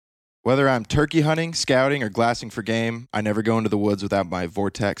Whether I'm turkey hunting, scouting, or glassing for game, I never go into the woods without my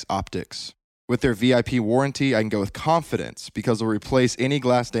Vortex optics. With their VIP warranty, I can go with confidence because they'll replace any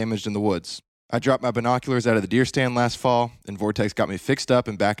glass damaged in the woods. I dropped my binoculars out of the deer stand last fall, and Vortex got me fixed up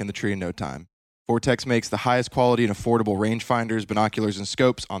and back in the tree in no time. Vortex makes the highest quality and affordable rangefinders, binoculars, and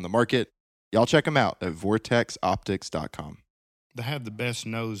scopes on the market. Y'all check them out at vortexoptics.com. They have the best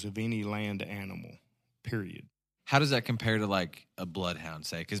nose of any land animal, period. How does that compare to like a bloodhound,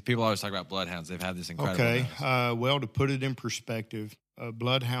 say? Because people always talk about bloodhounds. They've had this incredible nose. Well, to put it in perspective, a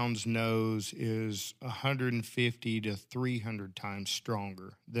bloodhound's nose is 150 to 300 times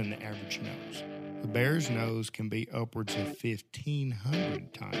stronger than the average nose. A bear's nose can be upwards of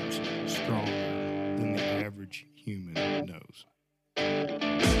 1,500 times stronger than the average human nose.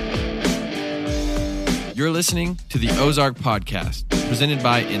 You're listening to the Ozark Podcast, presented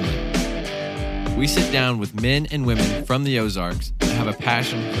by Inland. We sit down with men and women from the Ozarks that have a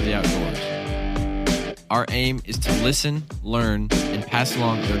passion for the outdoors. Our aim is to listen, learn, and pass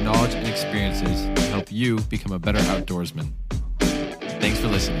along their knowledge and experiences to help you become a better outdoorsman. Thanks for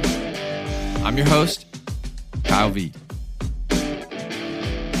listening. I'm your host, Kyle V.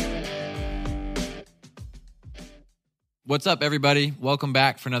 What's up, everybody? Welcome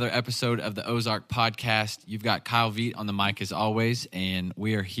back for another episode of the Ozark Podcast. You've got Kyle Veet on the mic as always, and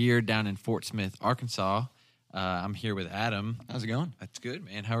we are here down in Fort Smith, Arkansas. I'm here with Adam. How's it going? That's good,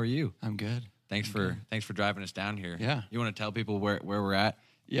 man. How are you? I'm good. Thanks for driving us down here. Yeah. You want to tell people where we're at?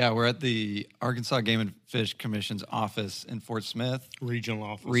 Yeah, we're at the Arkansas Game and Fish Commission's office in Fort Smith. Regional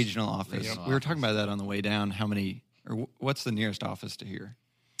office. We were talking about that on the way down. What's the nearest office to here?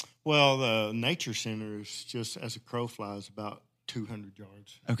 Well, the Nature Center is just, as a crow flies, about 200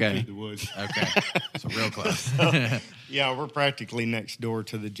 yards. Okay. Through the woods. Okay. So real close. Yeah, we're practically next door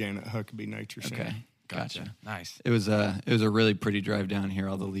to the Janet Huckabee Nature Center. Okay. Gotcha. Nice. It was a really pretty drive down here.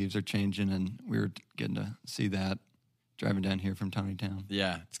 All the leaves are changing, and we were getting to see that driving down here from Tony Town.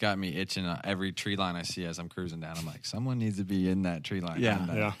 Yeah, it's got me itching. Every tree line I see as I'm cruising down, I'm like, someone needs to be in that tree line.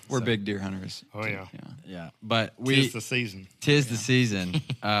 Yeah. We're big deer hunters. Oh, yeah. Yeah. But Tis the season. The season.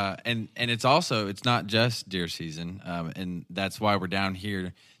 And it's not just deer season. And that's why we're down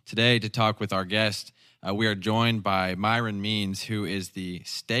here today to talk with our guest. We are joined by Myron Means, who is the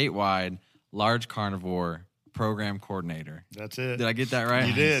statewide large carnivore program coordinator. That's it. Did I get that right?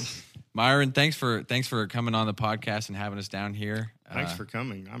 You did. Myron, thanks for coming on the podcast and having us down here. Thanks for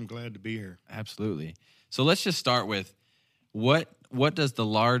coming. I'm glad to be here. Absolutely. So let's just start with what does the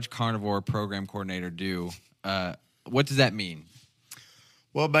large carnivore program coordinator do? What does that mean?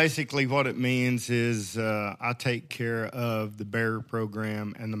 Well, basically what it means is I take care of the bear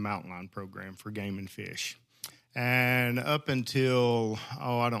program and the mountain lion program for game and fish. And up until,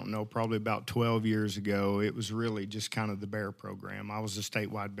 probably about 12 years ago, it was really just kind of the bear program. I was a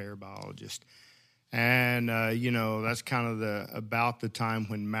statewide bear biologist. And, that's kind of about the time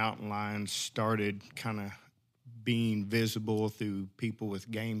when mountain lions started kind of being visible through people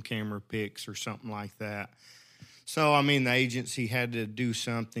with game camera pics or something like that. So, the agency had to do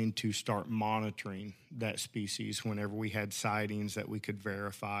something to start monitoring that species whenever we had sightings that we could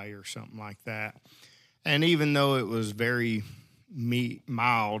verify or something like that. And even though it was very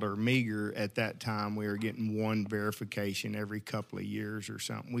mild or meager at that time, we were getting one verification every couple of years or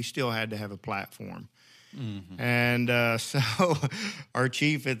something. We still had to have a platform. Mm-hmm. And so our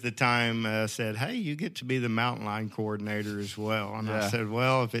chief at the time said, hey, you get to be the mountain lion coordinator as well. And I said,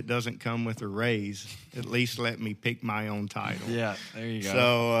 well, if it doesn't come with a raise, at least let me pick my own title. Yeah, there you go.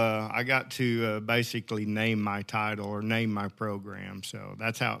 So I got to basically name my title or name my program. So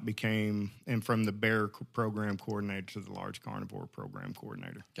that's how it became, and from the bear program coordinator to the large carnivore program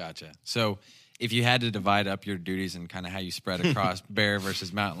coordinator. Gotcha. So if you had to divide up your duties and kind of how you spread across bear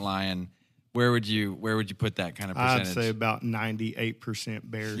versus mountain lion, where would you put that kind of percentage? I'd say about 98%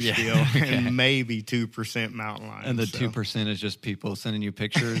 bear still, and maybe 2% mountain lion. And the 2% is just people sending you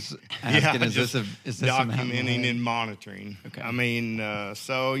pictures, asking, is this documenting and monitoring. Okay.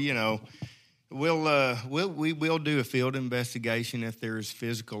 We will do a field investigation if there is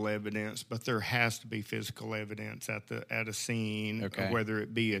physical evidence, but there has to be physical evidence at a scene, whether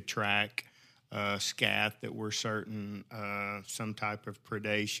it be a track, scat that we're certain, some type of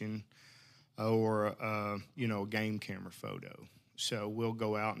predation, or a game camera photo. So we'll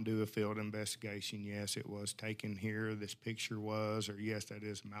go out and do a field investigation. Yes, it was taken here. This picture was, or yes, that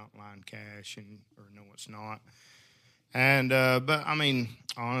is a mountain lion cache, or no, it's not. And but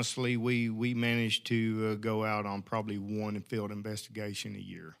honestly, we managed to go out on probably one field investigation a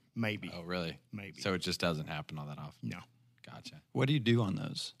year, maybe. Oh, really? Maybe. So it just doesn't happen all that often. No. Gotcha. What do you do on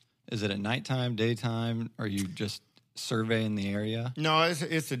those? Is it at nighttime, daytime, or are you just surveying the area? No,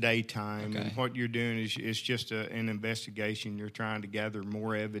 it's a daytime, Okay. and what you're doing is just an investigation. You're trying to gather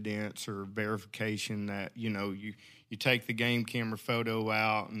more evidence or verification that you take the game camera photo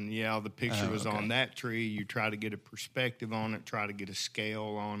out, and the picture was on that tree. You try to get a perspective on it, try to get a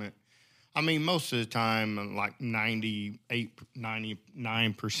scale on it. I mean, most of the time, like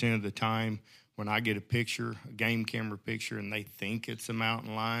 99% of the time, when I get a picture, a game camera picture, and they think it's a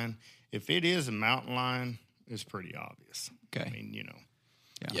mountain lion, if it is a mountain lion, it's pretty obvious. Okay. I mean,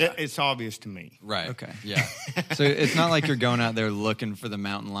 Yeah. it's obvious to me. Right. Okay. Yeah. So it's not like you're going out there looking for the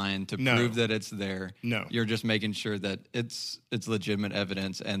mountain lion to No. prove that it's there. No. You're just making sure that it's legitimate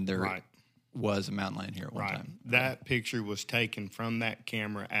evidence and there Right. was a mountain lion here at one Right. time. That picture was taken from that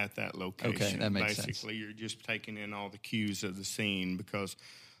camera at that location. Okay, that makes sense. Basically, you're just taking in all the cues of the scene because,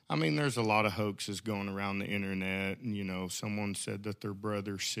 I mean, there's a lot of hoaxes going around the internet. And, someone said that their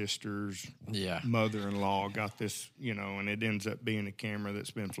brother, sister's Yeah. mother-in-law got this, and it ends up being a camera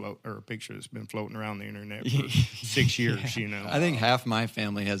that's been a picture that's been floating around the internet for 6 years, I think half my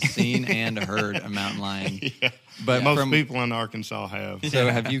family has seen and heard a mountain lion. Yeah. But Most people in Arkansas have. So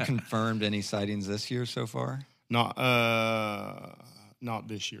have you confirmed any sightings this year so far? Not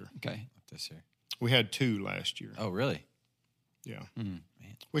this year. Okay. This year. We had 2 last year. Oh, really? Yeah.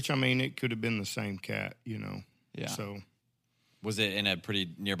 Which, I mean, it could have been the same cat, Yeah. So, Was it in a pretty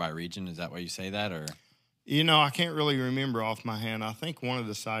nearby region? Is that why you say that, or? I can't really remember off my hand. I think one of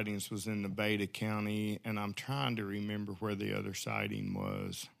the sightings was in Nevada County, and I'm trying to remember where the other sighting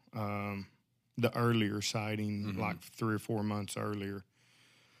was. The earlier sighting, like 3 or 4 months earlier.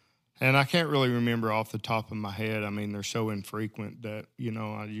 And I can't really remember off the top of my head. I mean, they're so infrequent that,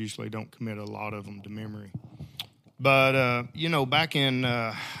 I usually don't commit a lot of them to memory. But, back in,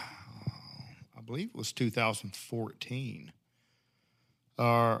 I believe it was 2014,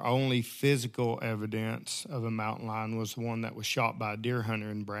 our only physical evidence of a mountain lion was the one that was shot by a deer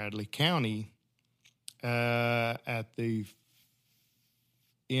hunter in Bradley County at the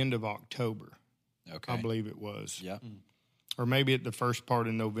end of October. Okay. I believe it was. Yeah. Or maybe at the first part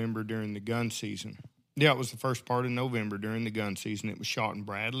of November during the gun season. Yeah, it was the first part of November during the gun season. It was shot in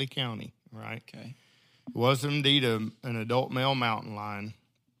Bradley County, right? Okay. It was indeed an adult male mountain lion.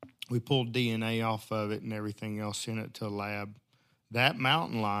 We pulled DNA off of it and everything else, sent it to a lab. That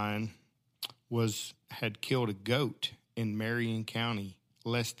mountain lion had killed a goat in Marion County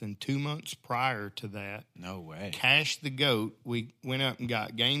less than 2 months prior to that. No way. Cached the goat. We went up and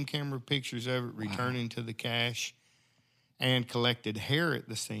got game camera pictures of it, returning to the cache, and collected hair at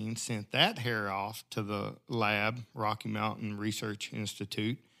the scene, sent that hair off to the lab, Rocky Mountain Research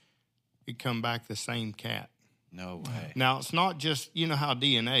Institute. It come back the same cat. No way. Now, it's not just, how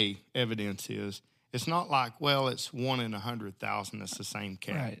DNA evidence is. It's not like, well, it's 1 in 100,000 it's the same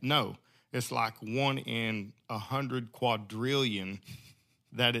cat. Right. No, it's like 1 in 100 quadrillion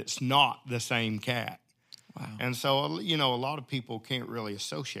that it's not the same cat. Wow. And so, a lot of people can't really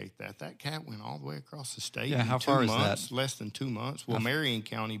associate that. That cat went all the way across the state. Yeah, in how 2 far is months, that? less than 2 months. Well, Marion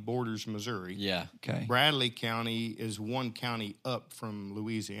County borders Missouri. Yeah. Okay. Bradley County is 1 county up from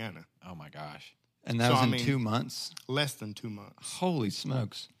Louisiana. Oh my gosh. And that So, was I in mean- 2 months? Less than 2 months. Holy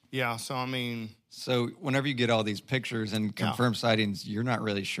smokes. Yeah, so I mean, So whenever you get all these pictures and confirmed sightings, you're not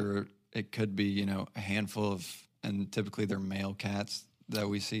really sure. It could be, a handful of, and typically they're male cats that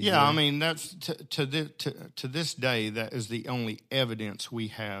we see. yeah, here. I mean that's to this day that is the only evidence we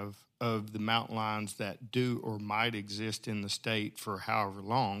have of the mountain lions that do or might exist in the state for however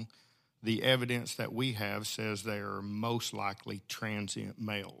long. The evidence that we have says they are most likely transient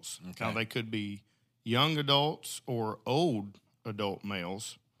males. Okay. Now they could be young adults or old adult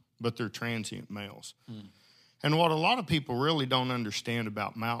males, but they're transient males. And what a lot of people really don't understand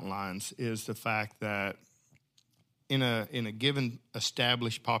about mountain lions is the fact that in a given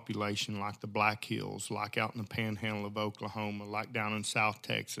established population like the Black Hills, like out in the panhandle of Oklahoma, like down in South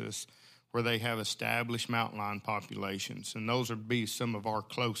Texas, where they have established mountain lion populations, and those would be some of our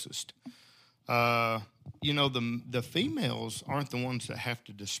closest. The females aren't the ones that have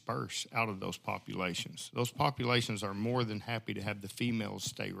to disperse out of those populations. Those populations are more than happy to have the females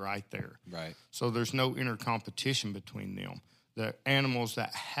stay right there. Right. So there's no inner competition between them. The animals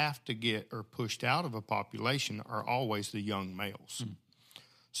that have to get or pushed out of a population are always the young males.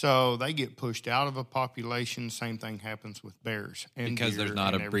 So they get pushed out of a population. Same thing happens with bears and Because deer there's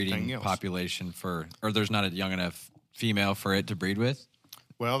not and a breeding everything else. population or there's not a young enough female for it to breed with?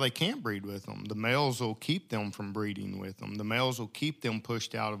 Well, they can't breed with them. The males will keep them from breeding with them. The males will keep them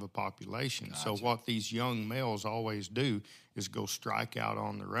pushed out of a population. So what these young males always do is go strike out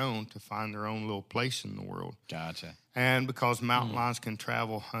on their own to find their own little place in the world. Gotcha. And because mountain lions can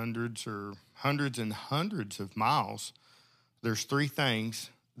travel hundreds or hundreds and hundreds of miles, there's three things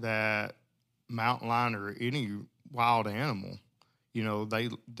that mountain lion or any wild animal,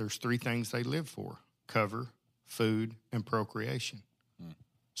 there's three things they live for: cover, food, and procreation.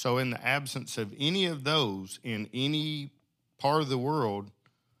 So in the absence of any of those in any part of the world,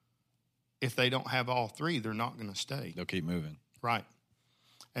 if they don't have all three, they're not going to stay. They'll keep moving. Right.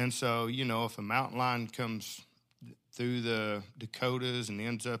 And so, if a mountain lion comes through the Dakotas and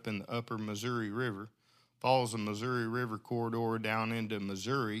ends up in the upper Missouri River, follows the Missouri River corridor down into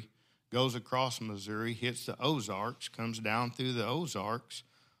Missouri, goes across Missouri, hits the Ozarks, comes down through the Ozarks.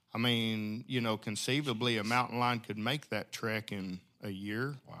 I mean, conceivably a mountain lion could make that trek in a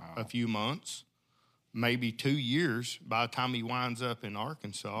year, a few months, maybe 2 years by the time he winds up in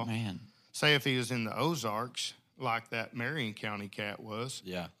Arkansas. Man. Say if he was in the Ozarks, like that Marion County cat was.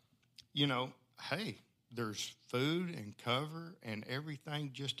 Yeah. Hey, there's food and cover and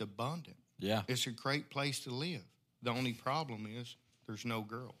everything just abundant. Yeah. It's a great place to live. The only problem is there's no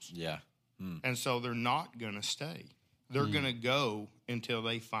girls. Yeah. And so they're not going to stay. They're going to go until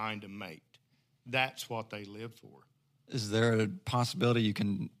they find a mate. That's what they live for. Is there a possibility you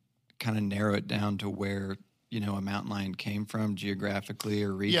can kind of narrow it down to where, a mountain lion came from geographically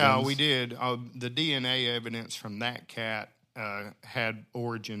or regions? Yeah, we did. The DNA evidence from that cat had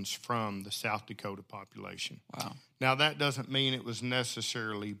origins from the South Dakota population. Wow. Now, that doesn't mean it was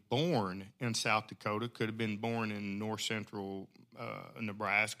necessarily born in South Dakota. Could have been born in north central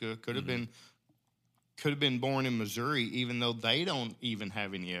Nebraska. Could have been born in Missouri, even though they don't even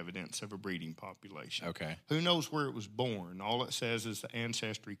have any evidence of a breeding population. Okay. Who knows where it was born? All it says is the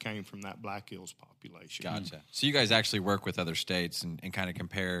ancestry came from that Black Hills population. Gotcha. So you guys actually work with other states and kind of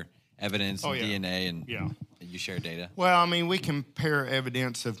compare evidence and DNA and you share data? Well, I mean, we compare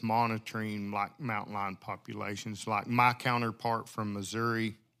evidence of monitoring like mountain lion populations. Like my counterpart from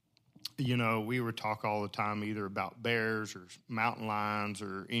Missouri, we would talk all the time either about bears or mountain lions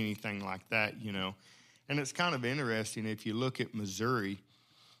or anything like that, And it's kind of interesting if you look at Missouri,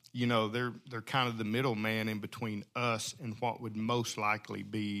 they're kind of the middleman in between us and what would most likely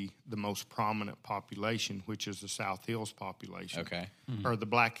be the most prominent population, which is the South Hills population. Okay. Or the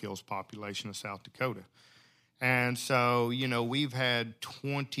Black Hills population of South Dakota. And so, we've had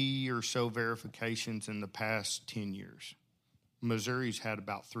 20 or so verifications in the past 10 years. Missouri's had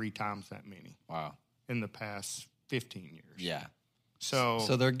about 3 times that many. Wow. In the past 15 years. Yeah. So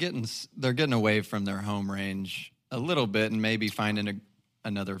they're getting away from their home range a little bit and maybe finding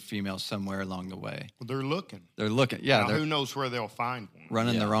another female somewhere along the way. they're looking. Yeah. Now, who knows where they'll find one?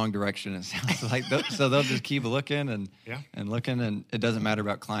 Running the wrong direction, it sounds like. So they'll just keep looking and looking, and it doesn't matter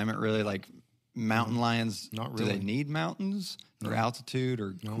about climate, really. Like mountain lions, Not do really. they need mountains or altitude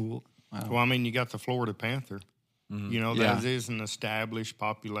or cool? Wow. Well, I mean, you got the Florida panther. Mm-hmm. That is an established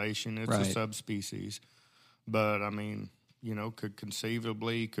population. It's a Right. subspecies. But, I mean,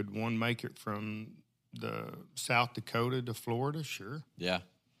 could one make it from the South Dakota to Florida? Sure. Yeah.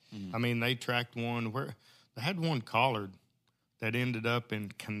 I mean, they tracked one they had one collared that ended up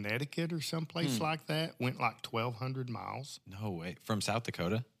in Connecticut or someplace like that, went like 1,200 miles. No way. From South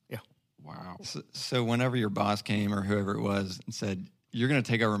Dakota? Yeah. Wow. So whenever your boss came or whoever it was and said, you're going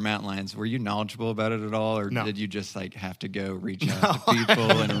to take over mountain lions, were you knowledgeable about it at all? Or No. did you just have to go reach out to people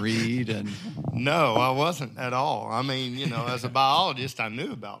and read? And No, I wasn't at all. I mean, as a biologist, I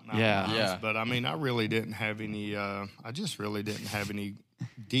knew about mountain lions. Yeah. But, I mean, I really didn't have any,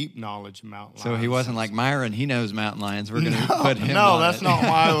 deep knowledge of mountain lions. so he wasn't like Myron, he knows mountain lions. We're going to put him No, on that's it. not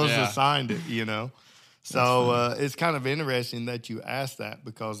why I was Yeah. assigned it, So it's kind of interesting that you asked that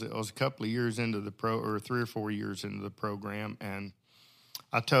because it was a couple of years into the 3 or 4 years into the program. And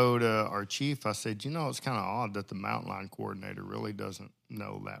I told our chief, I said, it's kind of odd that the mountain lion coordinator really doesn't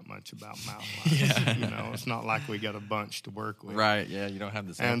know that much about mountain lions. It's not like we got a bunch to work with. Right. Yeah. You don't have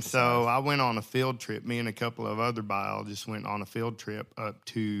the And sample so size. I went on a field trip. Me and a couple of other biologists went on a field trip up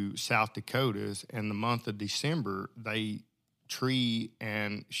to South Dakotas. And the month of December, they tree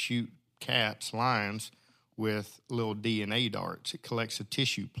and shoot lions, with little DNA darts. It collects a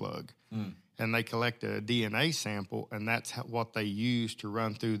tissue plug. And they collect a DNA sample, and that's what they use to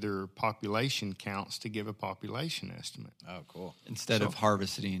run through their population counts to give a population estimate. Oh, cool. Instead of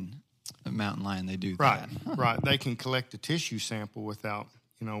harvesting a mountain lion, they do Right, that. right. They can collect a tissue sample without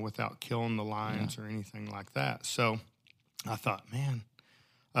killing the lions or anything like that. So I thought, man.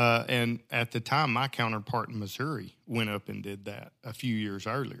 And at the time, my counterpart in Missouri went up and did that a few years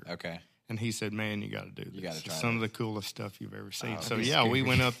earlier. Okay. And he said, man, you got to do this. You gotta try Some of this. the coolest stuff you've ever seen. Oh, So, that'd be yeah, we scary.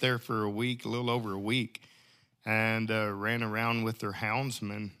 went up there for a little over a week, and ran around with their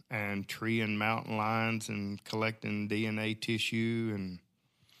houndsmen and treeing mountain lions and collecting DNA tissue. And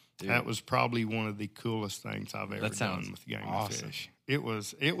That was probably one of the coolest things I've ever done with game and fish. It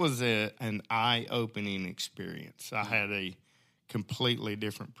was an eye-opening experience. I had a completely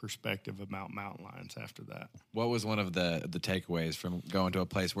different perspective about mountain lions after that. What was one of the takeaways from going to a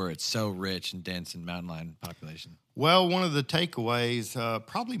place where it's so rich and dense in mountain lion population? Well, one of the takeaways,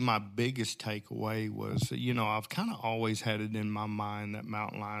 probably my biggest takeaway was, I've kind of always had it in my mind that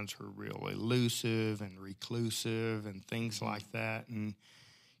mountain lions were real elusive and reclusive and things like that. And,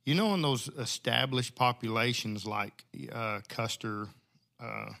 in those established populations like Custer,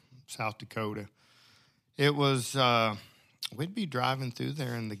 South Dakota, it was... we'd be driving through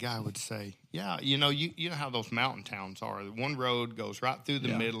there, and the guy would say, yeah, you know how those mountain towns are. One road goes right through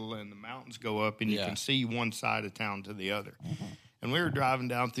the middle, and the mountains go up, and you can see one side of town to the other. Mm-hmm. And we were driving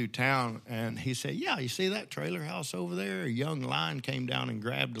down through town, and he said, yeah, you see that trailer house over there? A young lion came down and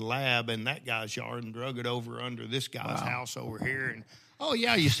grabbed a lab in that guy's yard and drug it over under this guy's house over here. And, oh,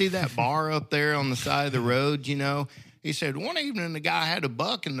 yeah, you see that bar up there on the side of the road, He said, one evening the guy had a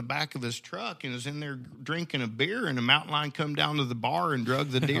buck in the back of his truck and was in there drinking a beer, and a mountain lion come down to the bar and drug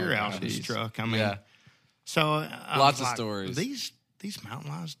the deer out of his truck. I mean, so lots of stories. These mountain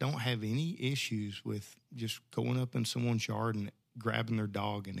lions don't have any issues with just going up in someone's yard and grabbing their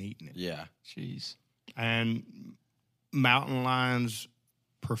dog and eating it. Yeah. Jeez. And mountain lions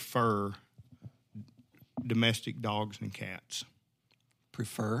prefer domestic dogs and cats.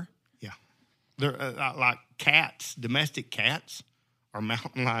 Prefer? They're like cats. Domestic cats are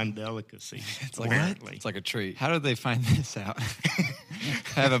mountain lion delicacy. Apparently, it's like a treat. How did they find this out?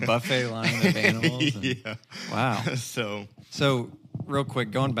 Have a buffet line of animals. Yeah. Wow. So real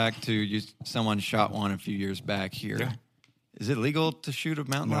quick, going back to someone shot one a few years back here. Yeah. Is it legal to shoot a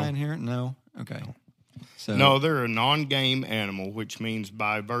mountain lion here? No. Okay. No, they're a non-game animal, which means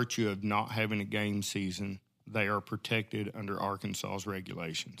by virtue of not having a game season, they are protected under Arkansas's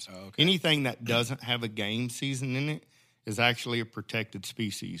regulations. Oh, okay. Anything that doesn't have a game season in it is actually a protected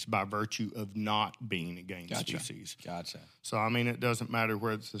species by virtue of not being a game species. Gotcha. So, I mean, it doesn't matter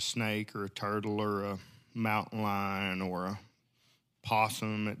whether it's a snake or a turtle or a mountain lion or a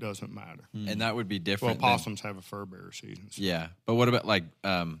possum. It doesn't matter. And that would be different. Well, possums have a fur bearer season. So. Yeah. But what about like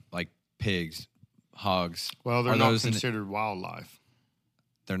pigs, hogs? Well, they're not considered wildlife.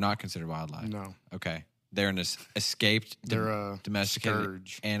 They're not considered wildlife? No. Okay. They're an escaped domesticated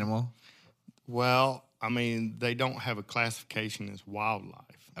scourge. Animal? Well, I mean, they don't have a classification as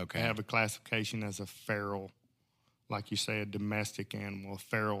wildlife. Okay. They have a classification as a feral, like you say, a domestic animal, a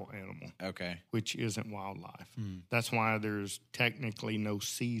feral animal. Okay. Which isn't wildlife. That's why there's technically no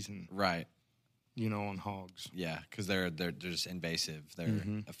season. Right. On hogs. Yeah, because they're just invasive. They're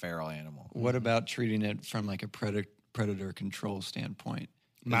a feral animal. What about treating it from like a predator control standpoint?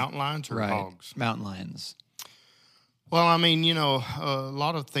 Mountain lions or hogs? Mountain lions. Well, I mean, a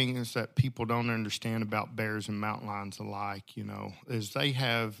lot of things that people don't understand about bears and mountain lions alike, is they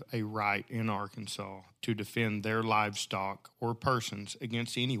have a right in Arkansas to defend their livestock or persons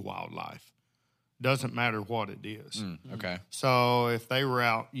against any wildlife. Doesn't matter what it is. Okay. So if they were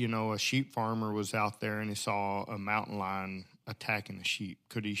out, a sheep farmer was out there and he saw a mountain lion attacking a sheep,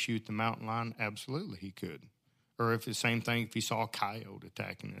 could he shoot the mountain lion? Absolutely, he could. Or if the same thing, if he saw a coyote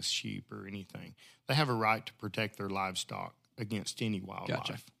attacking a sheep or anything, they have a right to protect their livestock against any wildlife.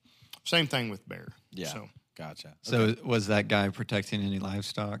 Gotcha. Same thing with bear. Yeah. Gotcha. So was that guy protecting any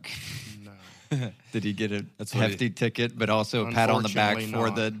livestock? No. Did he get a hefty ticket, but also a pat on the back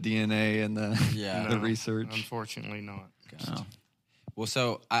for the DNA and the research? Unfortunately not. Gotcha. Oh. Well,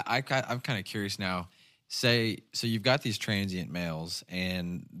 so I'm kind of curious now. So you've got these transient males,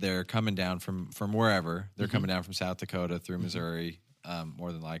 and they're coming down from wherever. They're coming down from South Dakota through Missouri,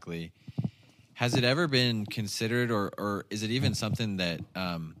 more than likely. Has it ever been considered, or is it even something that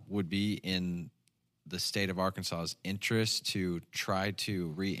would be in the state of Arkansas's interest to try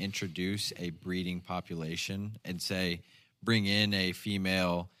to reintroduce a breeding population and say, bring in a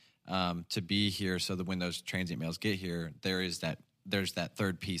female to be here so that when those transient males get here, there's that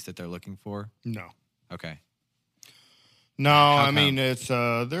third piece that they're looking for? No. Okay. No, I mean, it's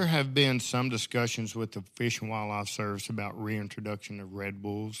there have been some discussions with the Fish and Wildlife Service about reintroduction of red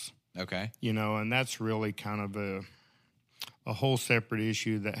wolves. Okay. And that's really kind of a whole separate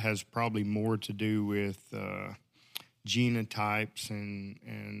issue that has probably more to do with genotypes and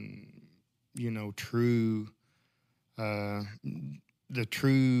the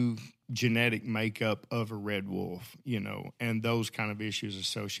true genetic makeup of a red wolf, and those kind of issues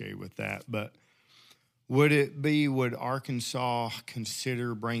associated with that. But would Arkansas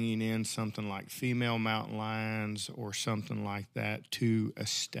consider bringing in something like female mountain lions or something like that to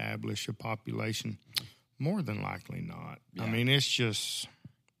establish a population? More than likely not. Yeah. I mean, it's just,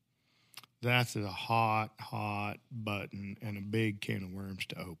 That's a hot button and a big can of worms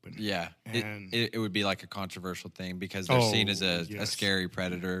to open. Yeah. And it would be like a controversial thing because they're seen as a yes. scary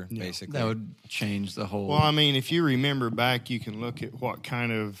predator, basically. That would change the whole. Well, I mean, if you remember back, you can look at what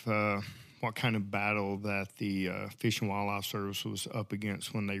kind of battle that the Fish and Wildlife Service was up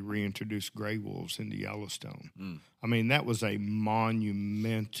against when they reintroduced gray wolves into Yellowstone. I mean, that was a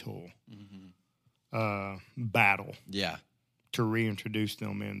monumental battle. Yeah. To reintroduce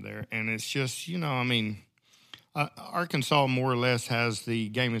them in there. And it's just, I mean, Arkansas more or less has the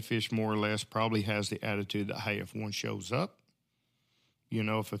Game and Fish more or less probably has the attitude that, hey, if one shows up,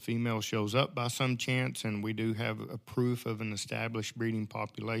 if a female shows up by some chance and we do have a proof of an established breeding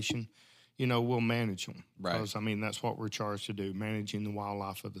population, we'll manage them. Right. Because, I mean, that's what we're charged to do, managing the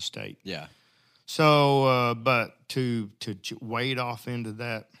wildlife of the state. Yeah. So, but to wade off into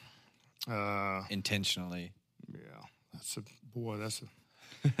that. Intentionally. Yeah. That's a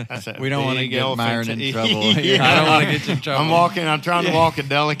we don't want to get Myron in trouble. Yeah. I don't want to get you in trouble. I'm trying to walk a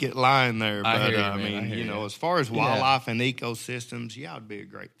delicate line there, but I mean, as far as wildlife and ecosystems, it'd be a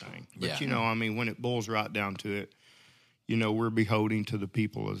great thing. But Yeah. I mean, when it boils right down to it, we're beholden to the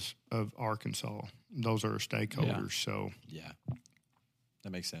people of Arkansas. Those are our stakeholders. So yeah,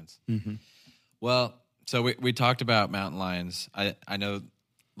 that makes sense. Well, so we talked about mountain lions. I know.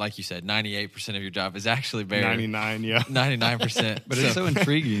 Like you said, 98% of your job is actually bear. 99, yeah. 99%. But it's so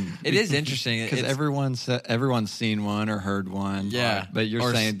intriguing. It is interesting. Because everyone's seen one or heard one. Yeah. But you're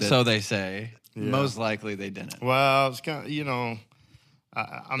saying that so they say. most likely they didn't. Well, it's kind of,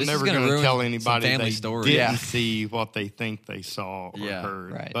 I'm This never is gonna going to ruin tell some anybody family they stories. didn't Yeah. see what they think they saw or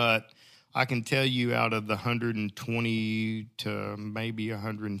heard. Right. But I can tell you out of the 120 to maybe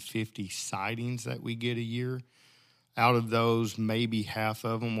 150 sightings that we get a year, out of those, maybe half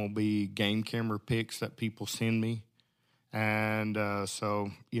of them will be game camera pics that people send me. And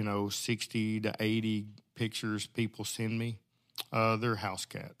so, 60 to 80 pictures people send me, they're house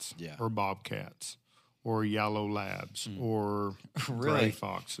cats or bobcats or yellow labs or gray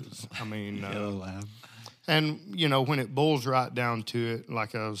foxes. I mean, Yellow lab. and, when it boils right down to it,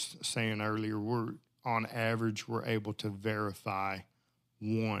 like I was saying earlier, on average, we're able to verify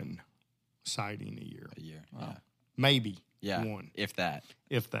one sighting a year. Wow. Yeah. Maybe one. If that.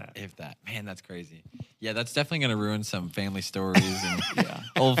 Man, that's crazy. Yeah, that's definitely going to ruin some family stories and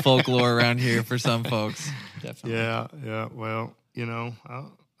old folklore around here for some folks. Definitely. Yeah. Well,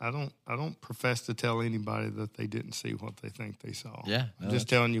 I don't profess to tell anybody that they didn't see what they think they saw. Yeah. I'm just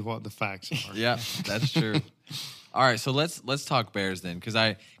telling you what the facts are. Yeah, that's true. All right, so let's talk bears then, because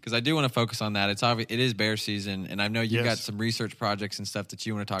I do want to focus on that. It's obvious it is bear season, and I know you've got some research projects and stuff that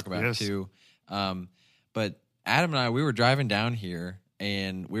you want to talk about too. But Adam and I, we were driving down here,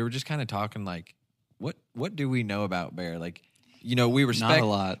 and we were just kind of talking like, what do we know about bear? Like, we respect Not a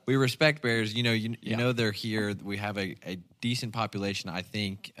lot. We respect bears. You know they're here. We have a decent population, I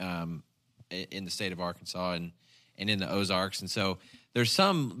think, in the state of Arkansas and in the Ozarks, and so there's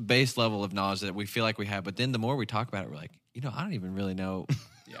some base level of knowledge that we feel like we have. But then the more we talk about it, we're like, I don't even really know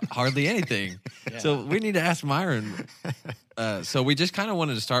hardly anything. So we need to ask Myron. So we just kind of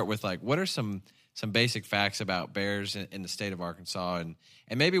wanted to start with like, what are some basic facts about bears in the state of Arkansas,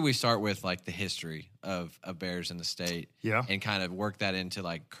 and maybe we start with like the history of bears in the state, and kind of work that into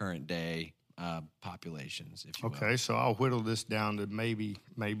like current day populations, if you will. Okay, so I'll whittle this down to maybe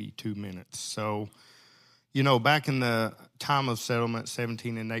 2 minutes. So, back in the time of settlement,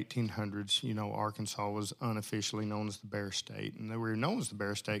 17 and 1800s, Arkansas was unofficially known as the Bear State. And they were known as the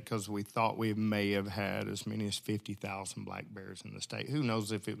Bear State because we thought we may have had as many as 50,000 black bears in the state. Who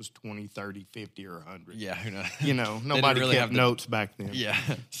knows if it was 20, 30, 50, or 100? Yeah, who knows? Nobody really kept notes back then. Yeah.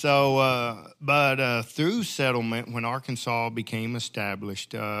 So, but through settlement, when Arkansas became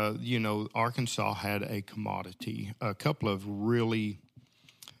established, Arkansas had a commodity, a couple of really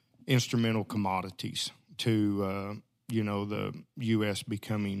instrumental commodities to, the U.S.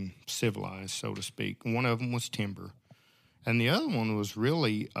 becoming civilized, so to speak. One of them was timber, and the other one was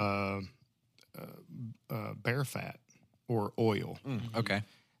really bear fat or oil. Okay.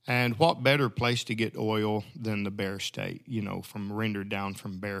 And what better place to get oil than the Bear State, from rendered down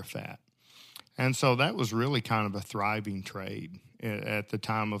from bear fat. And so that was really kind of a thriving trade at the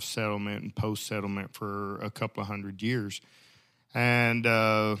time of settlement and post-settlement for a couple of 100 years. And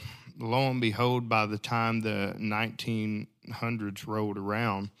lo and behold, by the time the 1900s rolled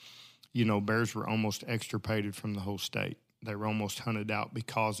around, bears were almost extirpated from the whole state. They were almost hunted out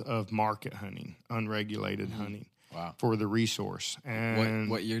because of market hunting, unregulated hunting. Wow. For the resource. And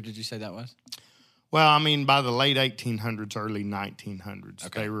What year did you say that was? Well, I mean, by the late 1800s, early 1900s,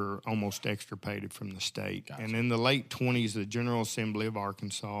 Okay. they were almost extirpated from the state. Gotcha. And in the late 20s, the General Assembly of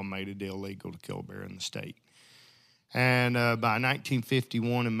Arkansas made it illegal to kill bear in the state. And by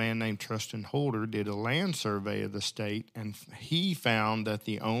 1951, a man named Trustin Holder did a land survey of the state, and he found that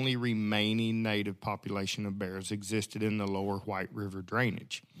the only remaining native population of bears existed in the lower White River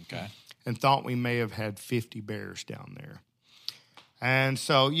drainage, Okay. and thought we may have had 50 bears down there. And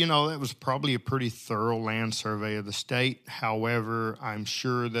so, that was probably a pretty thorough land survey of the state. However, I'm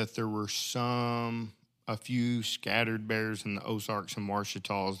sure that there were a few scattered bears in the Ozarks and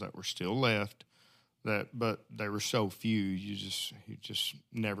Ouachita's that were still left. But they were so few, you just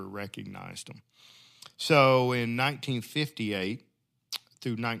never recognized them. So in 1958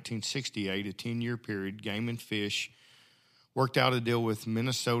 through 1968, a 10-year period, Game and Fish worked out a deal with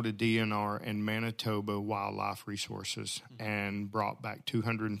Minnesota DNR and Manitoba Wildlife Resources and brought back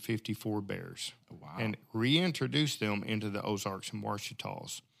 254 bears and reintroduced them into the Ozarks and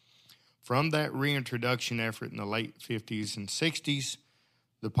Ouachita's. From that reintroduction effort in the late 50s and 60s,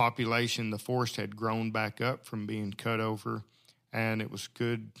 the forest had grown back up from being cut over, and it was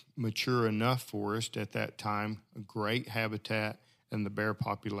good, mature enough forest at that time, a great habitat, and the bear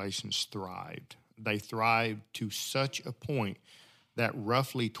populations thrived. They thrived to such a point that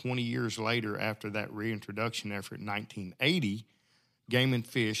roughly 20 years later, after that reintroduction effort in 1980, Game and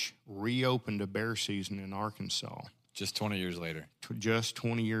Fish reopened a bear season in Arkansas. Just 20 years later. Just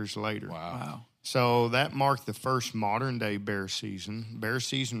 20 years later. Wow. So that marked the first modern-day bear season. Bear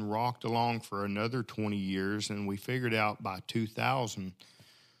season rocked along for another 20 years, and we figured out by 2000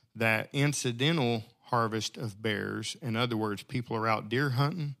 that incidental harvest of bears, in other words, people are out deer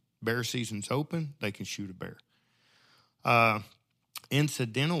hunting, bear season's open, they can shoot a bear.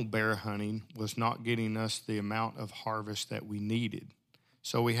 Incidental bear hunting was not getting us the amount of harvest that we needed,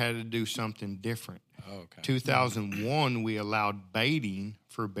 so we had to do something different. Oh, okay. 2001, we allowed baiting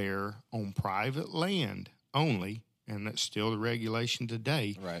for bear on private land only, and that's still the regulation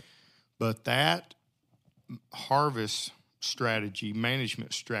today. Right. But that harvest strategy,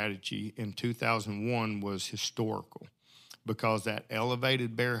 management strategy in 2001 was historical because that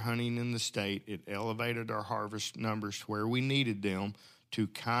elevated bear hunting in the state. It elevated our harvest numbers to where we needed them to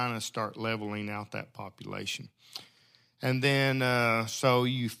kind of start leveling out that population. And then, so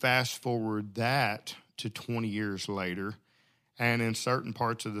you fast forward that to 20 years later, and in certain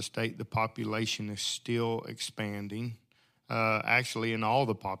parts of the state, the population is still expanding. Actually, in all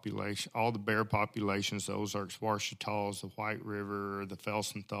the bear populations, the Ozarks, Ouachita's, the White River, the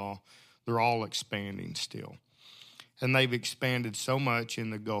Felsenthal, they're all expanding still. And they've expanded so much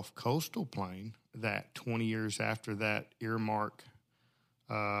in the Gulf Coastal Plain that 20 years after that earmark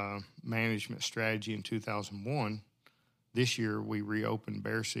management strategy in 2001, this year, we reopened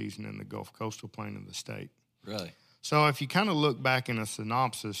bear season in the Gulf Coastal Plain of the state. Really? So if you kind of look back in a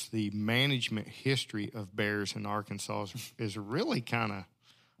synopsis, the management history of bears in Arkansas is really kind of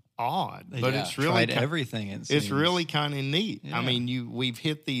odd. But it's really tried everything. It's really kind of neat. Yeah. I mean, we've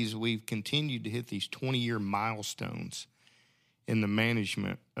continued to hit these 20-year milestones in the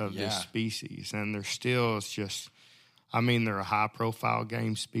management of this species, and they're still, they're a high-profile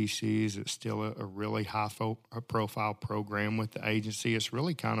game species. It's still a really high-profile program with the agency. It's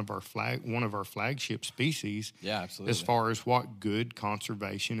really kind of one of our flagship species. Yeah, absolutely. As far as what good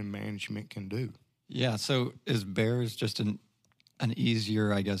conservation and management can do. Yeah. So is bears just an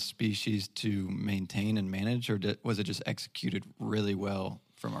easier, I guess, species to maintain and manage, or was it just executed really well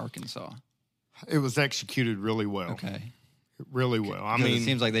from Arkansas? It was executed really well. Okay. Really well. I 'Cause mean, it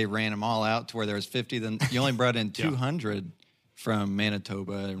seems like they ran them all out to where there was 50. Then you only brought in 200 from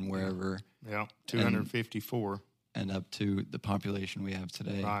Manitoba and wherever. Yeah, 254. And up to the population we have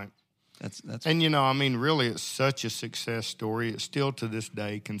today. Right. That's And, really, it's such a success story. It's still to this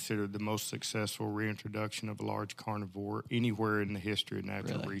day considered the most successful reintroduction of a large carnivore anywhere in the history of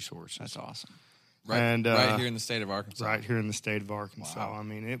natural resources. That's awesome. Right here in the state of Arkansas. Right here in the state of Arkansas. Wow. I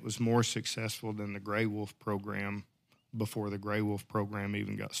mean, it was more successful than the gray wolf program before the gray wolf program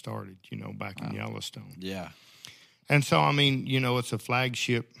even got started, back in Yellowstone. Yeah. And so, it's a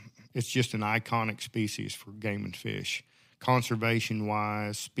flagship. It's just an iconic species for game and fish,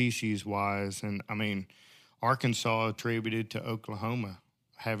 conservation-wise, species-wise. And, Arkansas attributed to Oklahoma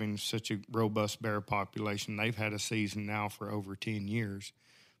having such a robust bear population. They've had a season now for over 10 years.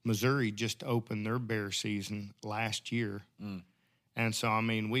 Missouri just opened their bear season last year. And so,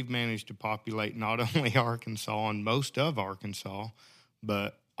 we've managed to populate not only Arkansas and most of Arkansas,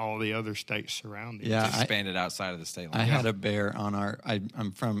 but all the other states surrounding. Yeah, Just expanded outside of the state line. I had a bear on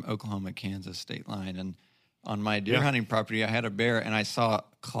I'm from Oklahoma-Kansas state line, and on my deer hunting property, I had a bear, and I saw a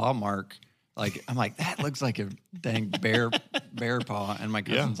claw mark Like, I'm like, that looks like a dang bear paw. And my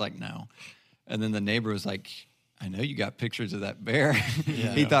cousin's like, no. And then the neighbor was like, I know you got pictures of that bear.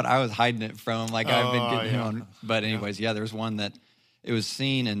 He thought I was hiding it from him. Like, I've been getting him on. But anyways, there was one that it was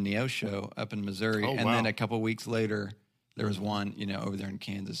seen in Neosho up in Missouri. Then a couple weeks later, there was one, over there in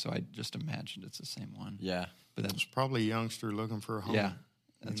Kansas. So I just imagined it's the same one. Yeah. But It's probably a youngster looking for a home. Yeah.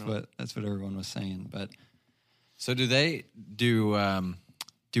 That's what everyone was saying. But so do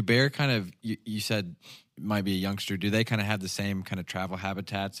bear kind of, you said might be a youngster, do they kind of have the same kind of travel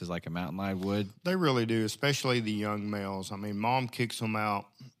habitats as like a mountain lion would? They really do, especially the young males. I mean, mom kicks them out.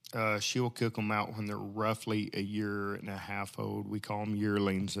 She'll kick them out when they're roughly a year and a half old. We call them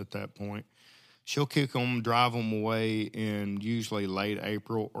yearlings at that point. She'll kick them, drive them away in usually late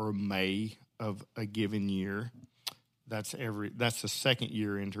April or May of a given year. That's the second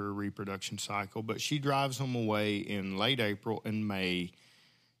year into her reproduction cycle. But she drives them away in late April and May,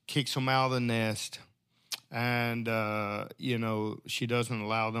 kicks them out of the nest, and, she doesn't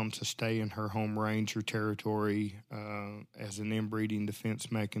allow them to stay in her home range or territory as an inbreeding defense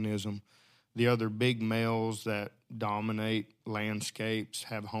mechanism. The other big males that dominate landscapes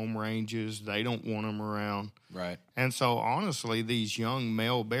have home ranges. They don't want them around. Right. And so, honestly, these young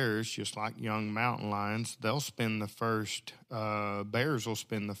male bears, just like young mountain lions, bears will spend the first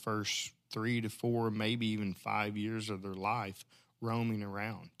 3 to 4, maybe even 5 years of their life roaming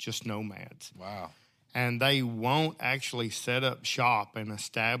around, just nomads. Wow. And they won't actually set up shop and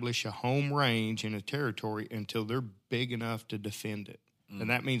establish a home range in a territory until they're big enough to defend it. And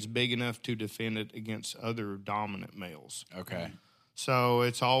that means big enough to defend it against other dominant males. Okay. So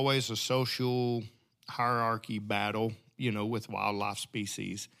it's always a social hierarchy battle, with wildlife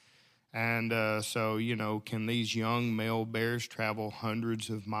species. And can these young male bears travel hundreds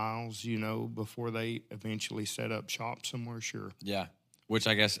of miles, before they eventually set up shop somewhere? Sure. Yeah. Which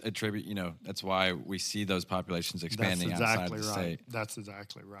I guess that's why we see those populations expanding outside the state. That's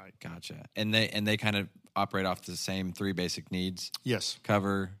exactly right. Gotcha. And they kind of operate off the same 3 basic needs. Yes.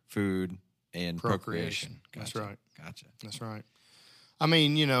 Cover, food, and procreation. That's Gotcha. right. Gotcha. That's right. I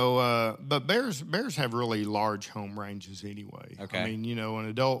mean, but bears have really large home ranges anyway. Okay. I mean, an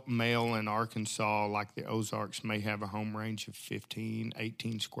adult male in Arkansas, like the Ozarks, may have a home range of 15,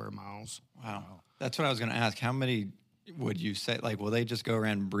 18 square miles. Wow. That's what I was going to ask. How many would you say, like, will they just go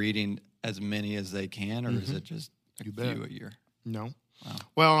around breeding as many as they can, or is it just a few a year? No. Wow.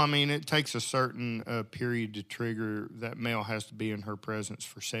 Well, I mean, it takes a certain period to trigger. That male has to be in her presence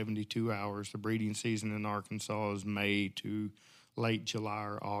for 72 hours. The breeding season in Arkansas is May to late July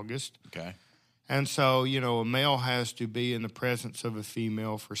or August. Okay. And so, a male has to be in the presence of a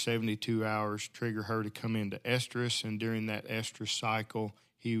female for 72 hours, trigger her to come into estrus, and during that estrus cycle,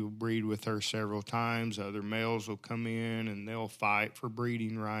 he will breed with her several times. Other males will come in, and they'll fight for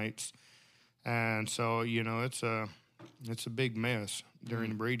breeding rights. And so, it's a big mess during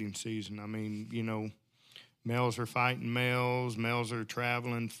the breeding season. I mean, males are fighting males. Males are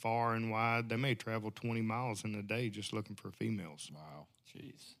traveling far and wide. They may travel 20 miles in a day just looking for females. Wow.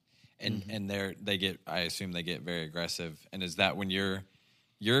 Jeez. And I assume they get very aggressive. And is that when you're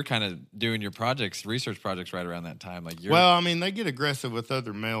kind of doing your research projects right around that time? Well, I mean, they get aggressive with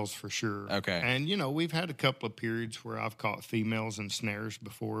other males for sure. Okay. And, we've had a couple of periods where I've caught females in snares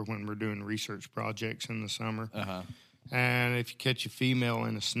before when we're doing research projects in the summer. Uh-huh. And if you catch a female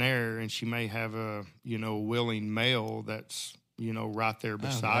in a snare and she may have a, willing male that's, right there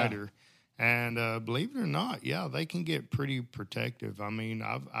beside her. And believe it or not, they can get pretty protective. I mean,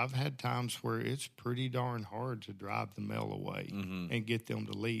 I've had times where it's pretty darn hard to drive the male away and get them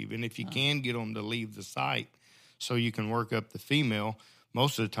to leave. And if you can get them to leave the site so you can work up the female,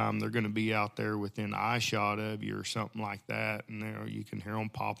 most of the time they're going to be out there within eye shot of you or something like that. And you can hear them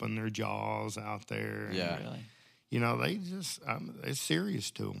popping their jaws out there. Yeah. And, they just, it's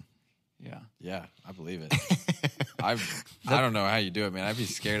serious to them. Yeah. Yeah, I believe it. I don't know how you do it, man. I'd be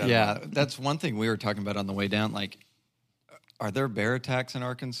scared of it. Yeah, that's one thing we were talking about on the way down. Like, are there bear attacks in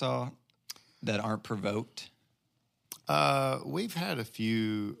Arkansas that aren't provoked? We've had a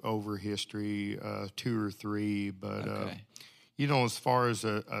few over history, 2 or 3, but, Okay. As far as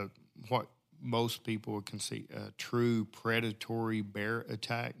what most people would consider a true predatory bear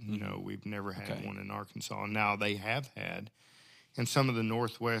attack, we've never had one in Arkansas. Now, they have had in some of the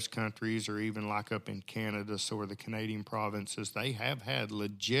Northwest countries, or even like up in Canada, so are the Canadian provinces, they have had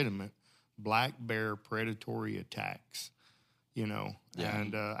legitimate black bear predatory attacks,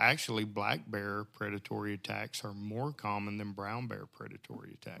 And actually, black bear predatory attacks are more common than brown bear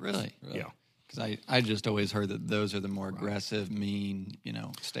predatory attacks. Really? Yeah. Because I just always heard that those are the more aggressive, mean,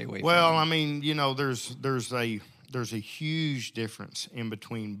 stay away from Well, them. I mean, there's a there's a huge difference in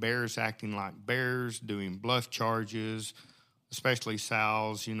between bears acting like bears, doing bluff charges, especially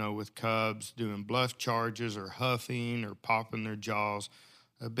sows, with cubs, doing bluff charges or huffing or popping their jaws.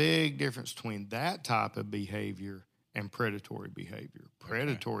 A big difference between that type of behavior and predatory behavior.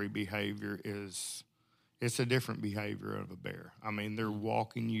 Predatory behavior it's a different behavior of a bear. I mean, they're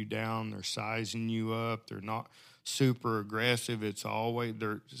walking you down, they're sizing you up, they're not super aggressive. It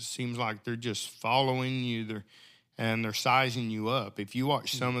seems like they're just following you. They're sizing you up. If you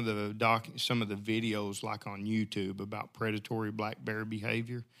watch some of the videos like on YouTube about predatory black bear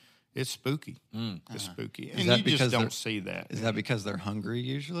behavior, it's spooky. It's spooky. And you just don't see that. Is that because they're hungry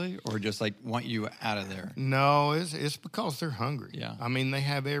usually, or just like want you out of there? No, it's because they're hungry. Yeah. I mean, they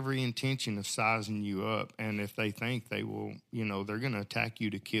have every intention of sizing you up, and if they think they will, they're going to attack you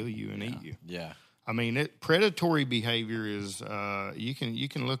to kill you and eat you. Yeah. I mean, predatory behavior is you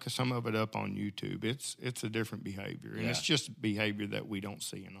can look at some of it up on YouTube. It's a different behavior, and it's just behavior that we don't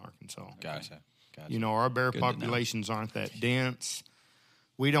see in Arkansas. Gotcha. Our bear populations aren't that dense.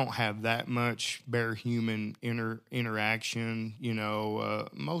 We don't have that much bear-human interaction.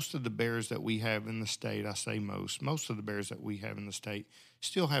 Most of the bears that we have in the state, I say most of the bears that we have in the state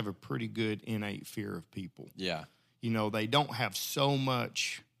still have a pretty good innate fear of people. Yeah. They don't have so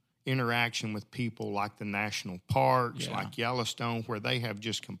much interaction with people like the national parks, like Yellowstone, where they have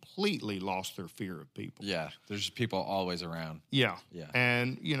just completely lost their fear of people. Yeah, there's just people always around. Yeah.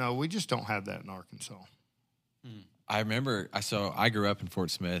 And, we just don't have that in Arkansas. I remember, I grew up in Fort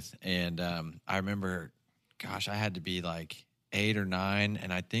Smith, and I remember, I had to be like 8 or 9,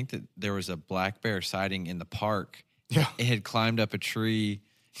 and I think that there was a black bear sighting in the park. Yeah. It had climbed up a tree.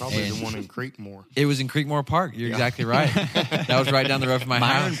 Probably the one in Creekmore. It was in Creekmore Park. You're exactly right. That was right down the road from my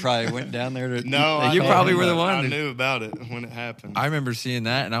Myron house. probably went down there to. No, you probably were the one. I knew about it when it happened. I remember seeing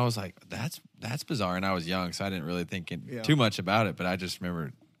that, and I was like, "That's bizarre." And I was young, so I didn't really think too much about it. But I just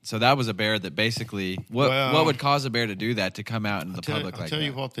remember. So that was a bear that basically, what would cause a bear to do that, to come out in the public like that? I'll tell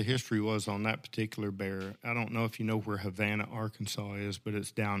you what the history was on that particular bear. I don't know if you know where Havana, Arkansas is, but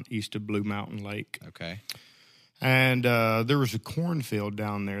it's down east of Blue Mountain Lake. Okay. And there was a cornfield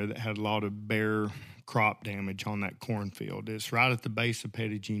down there that had a lot of bear crop damage on that cornfield. It's right at the base of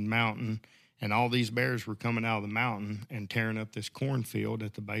Pettigene Mountain, and all these bears were coming out of the mountain and tearing up this cornfield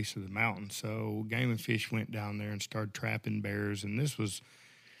at the base of the mountain. So Game and Fish went down there and started trapping bears, and this was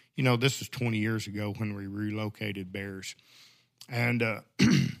 20 years ago when we relocated bears. And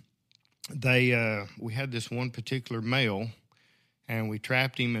we had this one particular male, and we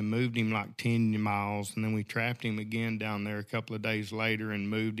trapped him and moved him like 10 miles, and then we trapped him again down there a couple of days later and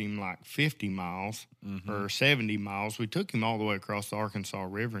moved him like 50 miles or 70 miles. We took him all the way across the Arkansas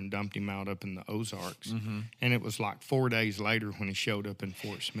River and dumped him out up in the Ozarks. And it was like 4 days later when he showed up in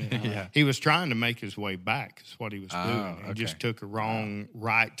Fort Smith. He was trying to make his way back is what he was doing. He just took a wrong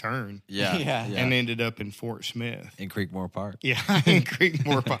right turn and ended up in Fort Smith. In Creekmore Park. Yeah, in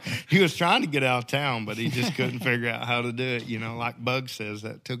Creekmore Park. He was trying to get out of town, but he just couldn't figure out how to do it. Like Bug says,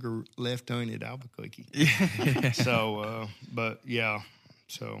 that took a left turn at Albuquerque. So,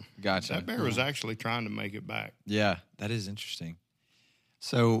 So gotcha. That bear was actually trying to make it back. Yeah, that is interesting.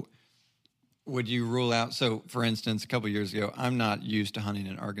 So would you rule out, so for instance, a couple of years ago, I'm not used to hunting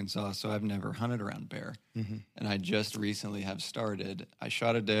in Arkansas, so I've never hunted around bear. And I just recently have started. I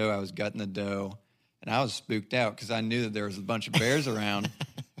shot a doe, I was gutting the doe, and I was spooked out because I knew that there was a bunch of bears around,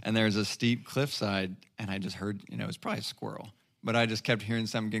 and there's a steep cliffside, and I just heard, it was probably a squirrel. But I just kept hearing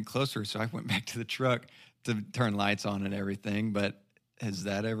something getting closer, so I went back to the truck to turn lights on and everything. But is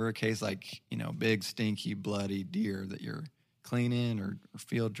that ever a case, like, big, stinky, bloody deer that you're cleaning or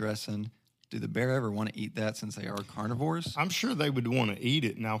field dressing? Do the bear ever want to eat that since they are carnivores? I'm sure they would want to eat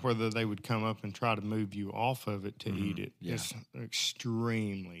it. Now, whether they would come up and try to move you off of it to eat it is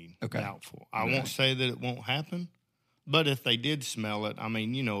extremely doubtful. I won't say that it won't happen, but if they did smell it,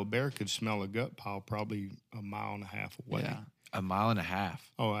 a bear could smell a gut pile probably a mile and a half away. Yeah. A mile and a half.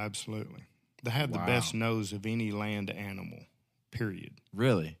 Oh, absolutely. They have the best nose of any land animal, period.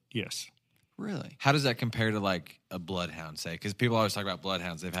 Really? Yes. Really? How does that compare to like a bloodhound, say? Because people always talk about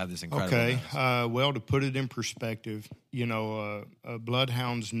bloodhounds. They've had this incredible nose. Well, to put it in perspective, a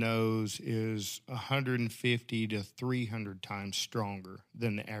bloodhound's nose is 150 to 300 times stronger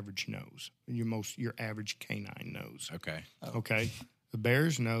than the average nose, your average canine nose. Okay. Okay. The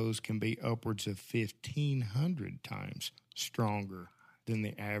bear's nose can be upwards of 1,500 times stronger than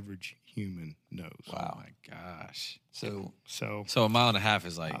the average human nose. Wow. Oh my gosh. So a mile and a half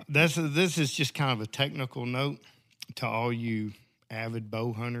is like... This is just kind of a technical note to all you avid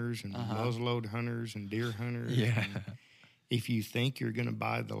bow hunters and muzzleload hunters and deer hunters. Yeah. if you think you're going to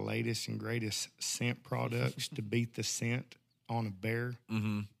buy the latest and greatest scent products to beat the scent on a bear,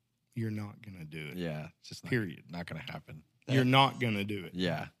 you're not going to do it. Yeah. It's just period. Not going to happen. You're not going to do it.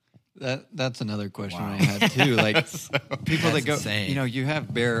 Yeah. That's another question I had too. Like people that go, insane. you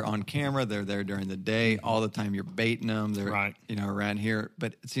have bear on camera. They're there during the day all the time. You're baiting them. They're right. Around here.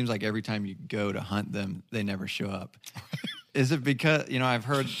 But it seems like every time you go to hunt them, they never show up. Is it because I've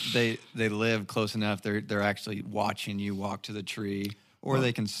heard they live close enough? They're actually watching you walk to the tree, or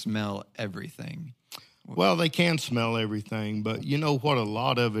they can smell everything. Well, they can smell everything, but you know what a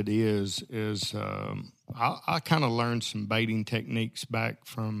lot of it is I kind of learned some baiting techniques back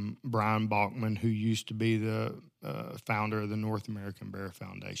from Brian Bachman, who used to be the founder of the North American Bear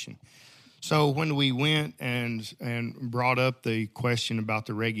Foundation. So when we went and brought up the question about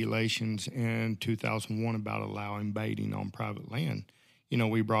the regulations in 2001 about allowing baiting on private land,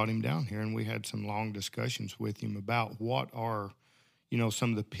 we brought him down here and we had some long discussions with him about what are,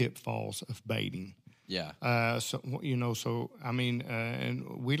 some of the pitfalls of baiting. Yeah. And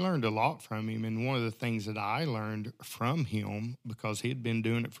we learned a lot from him. And one of the things that I learned from him, because he had been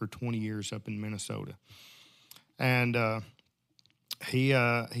doing it for 20 years up in Minnesota, and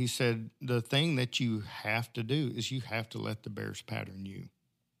he said the thing that you have to do is you have to let the bears pattern you.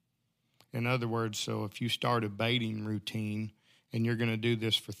 In other words, so if you start a baiting routine and you're going to do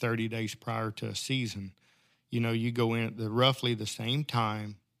this for 30 days prior to a season, you go in at roughly the same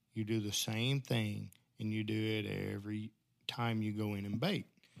time, you do the same thing, and you do it every time you go in and bait.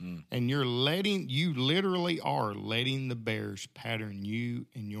 And you literally are letting the bears pattern you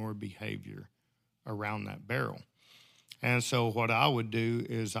and your behavior around that barrel. And so what I would do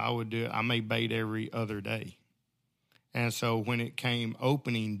is I may bait every other day. And so when it came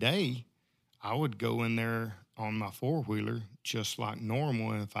opening day, I would go in there on my four-wheeler just like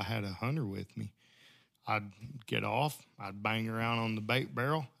normal. And if I had a hunter with me, I'd get off, I'd bang around on the bait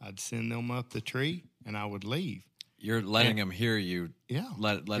barrel, I'd send them up the tree, and I would leave. You're letting them hear you. Yeah.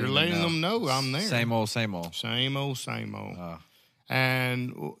 You're letting them know I'm there. Same old. Same old.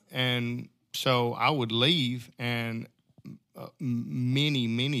 And so I would leave, and many,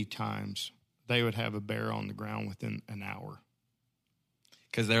 many times they would have a bear on the ground within an hour.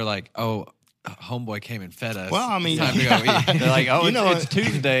 Because they're like, oh, homeboy came and fed us. Well, I mean, time to go eat. They're like, oh, it's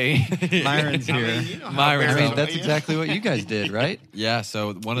Tuesday. Myron's here. That's exactly what you guys did, right? Yeah.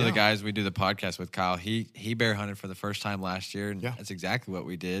 So one of the guys we do the podcast with, Kyle, he bear hunted for the first time last year, and that's exactly what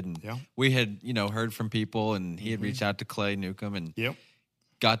we did. And we had heard from people, and he had reached out to Clay Newcomb and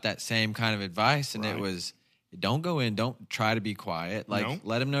got that same kind of advice, and it was, don't go in, don't try to be quiet. Like,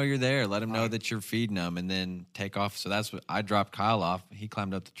 let them know you're there. Let them know that you're feeding them, and then take off. So that's what I dropped Kyle off. He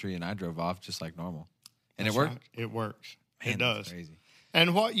climbed up the tree, and I drove off just like normal. And it worked. Right. It works. Man, it does. Crazy.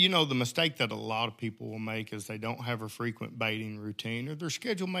 And what, the mistake that a lot of people will make is they don't have a frequent baiting routine, or their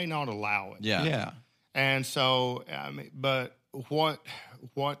schedule may not allow it. Yeah. And so, but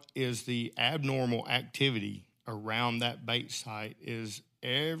what is the abnormal activity around that bait site is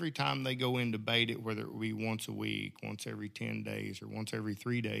every time they go in to bait it, whether it be once a week, once every 10 days, or once every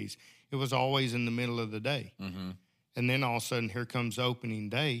 3 days, it was always in the middle of the day. Mm-hmm. And then all of a sudden, here comes opening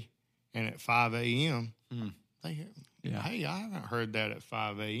day, and at 5 a.m., they hear, hey, I haven't heard that at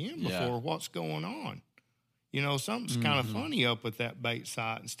 5 a.m. before. Yeah. What's going on? Something's kind of funny up with that bait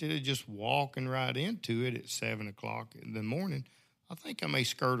site. Instead of just walking right into it at 7 o'clock in the morning, I think I may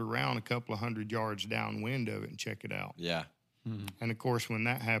skirt around a couple of 100 yards downwind of it and check it out. Yeah. Mm-hmm. And, of course, when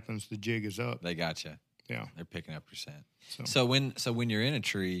that happens, the jig is up. They got you. Yeah. They're picking up your scent. So when you're in a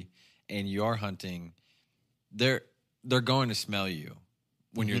tree and you are hunting, they're going to smell you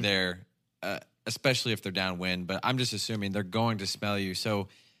when you're there, especially if they're downwind. But I'm just assuming they're going to smell you. So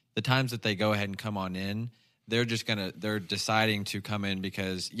the times that they go ahead and come on in, they're deciding to come in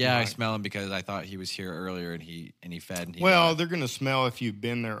because I smell him because I thought he was here earlier and he fed and he died. They're going to smell if you've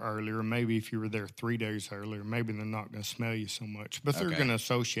been there earlier. Maybe if you were there 3 days earlier, maybe they're not going to smell you so much, but they're going to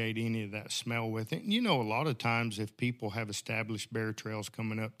associate any of that smell with it. And a lot of times if people have established bear trails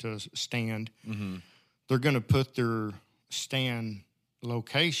coming up to a stand, they're going to put their stand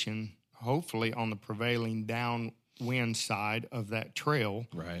location hopefully on the prevailing downwind side of that trail.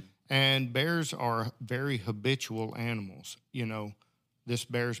 Right. And bears are very habitual animals. This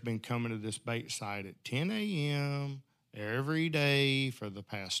bear's been coming to this bait site at 10 a.m. every day for the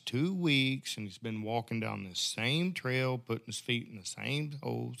past 2 weeks, and he's been walking down this same trail, putting his feet in the same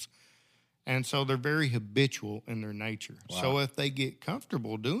holes. And so they're very habitual in their nature. Wow. So if they get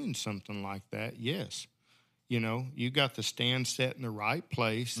comfortable doing something like that, yes. You got the stand set in the right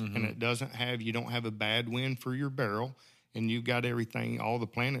place, and you don't have a bad wind for your barrel. and you've got everything, all the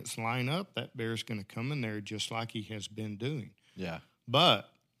planets line up, that bear's going to come in there just like he has been doing. Yeah. But,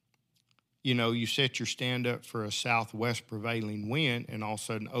 you set your stand up for a southwest prevailing wind, and all of a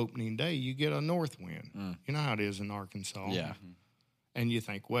sudden, opening day, you get a north wind. You know how it is in Arkansas. Yeah. Mm-hmm. And you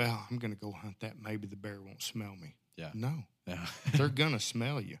think, well, I'm going to go hunt that. Maybe the bear won't smell me. Yeah. No. Yeah. They're going to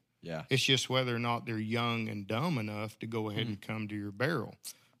smell you. Yeah. It's just whether or not they're young and dumb enough to go ahead and come to your barrel.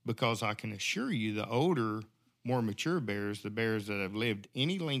 Because I can assure you, the older, more mature bears, the bears that have lived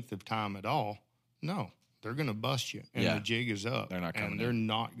any length of time at all, no, they're going to bust you. And the jig is up. They're not coming in. They're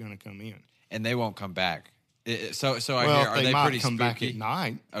not going to come in. And they won't come back. So I Well, hear, are they might pretty come back spooky? at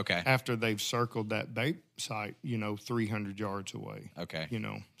night. Okay. After they've circled that bait site, 300 yards away. Okay.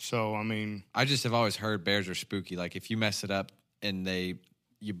 So, I mean. I just have always heard bears are spooky. Like if you mess it up and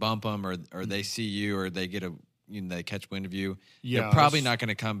you bump them or they see you or they get they catch wind of you, they're probably not going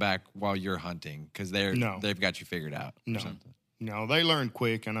to come back while you're hunting because they've got you figured out. No, they learn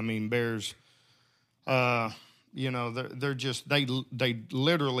quick. And I mean, bears, they're just, they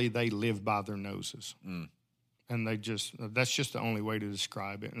literally live by their noses. And that's just the only way to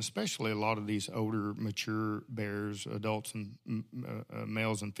describe it. And especially a lot of these older, mature bears, adults and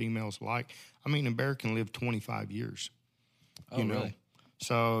males and females alike. I mean, a bear can live 25 years. Oh, really?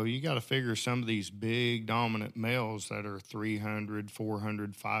 So you got to figure some of these big dominant males that are 300,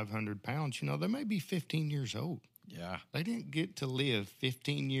 400, 500 pounds, they may be 15 years old. Yeah. They didn't get to live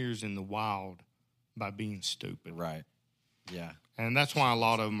 15 years in the wild by being stupid. Right. Yeah. And that's why a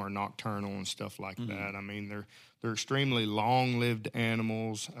lot of them are nocturnal and stuff like that. I mean, they're extremely long-lived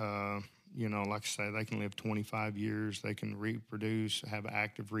animals. Like I say, they can live 25 years. They can reproduce, have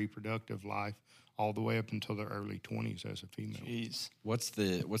active reproductive life all the way up until their early 20s as a female. Jeez. What's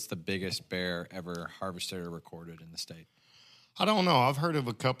the biggest bear ever harvested or recorded in the state? I don't know. I've heard of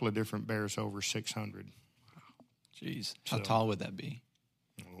a couple of different bears over 600. Jeez. How tall would that be?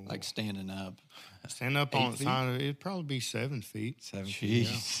 Like standing up? Stand up on its side, it'd probably be 7 feet. 7 feet.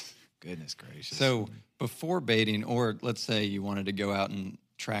 Jeez. Goodness gracious. So before baiting, or let's say you wanted to go out and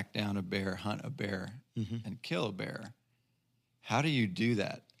track down a bear, hunt a bear, and kill a bear, how do you do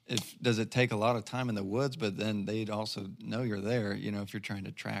that? Does it take a lot of time in the woods, but then they'd also know you're there, if you're trying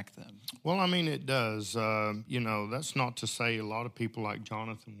to track them? Well, I mean, it does. That's not to say a lot of people like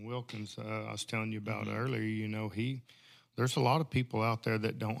Jonathan Wilkins, I was telling you about earlier, there's a lot of people out there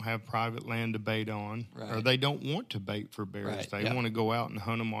that don't have private land to bait on, or they don't want to bait for bears. They want to go out and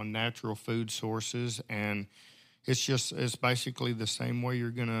hunt them on natural food sources, and it's basically the same way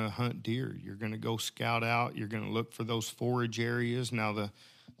you're going to hunt deer. You're going to go scout out. You're going to look for those forage areas. Now,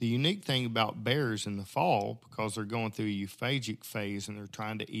 the unique thing about bears in the fall, because they're going through a euphagic phase and they're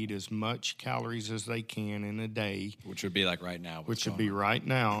trying to eat as much calories as they can in a day. Which would be like right now. Right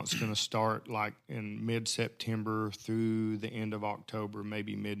now. It's going to start like in mid-September through the end of October,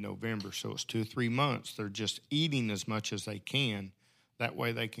 maybe mid-November. So it's 2 or 3 months. They're just eating as much as they can. That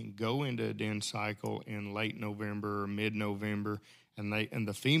way they can go into a den cycle in late November or mid-November, and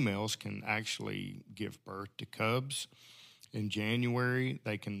the females can actually give birth to cubs. In January,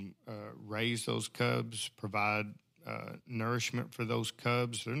 they can raise those cubs, provide nourishment for those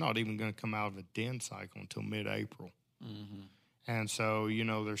cubs. They're not even going to come out of a den cycle until mid-April. And so,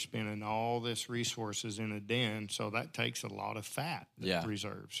 they're spending all this resources in a den, so that takes a lot of fat that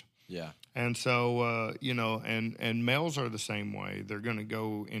reserves. Yeah. And so, and males are the same way. They're going to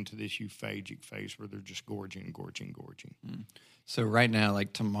go into this euphagic phase where they're just gorging. So right now,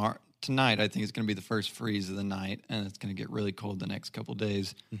 like tonight, I think it's going to be the first freeze of the night, and it's going to get really cold the next couple of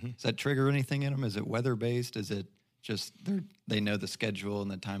days. Does that trigger anything in them? Is it weather-based? Is it just they know the schedule and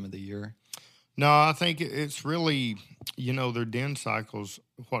the time of the year? No, I think it's really, their den cycles,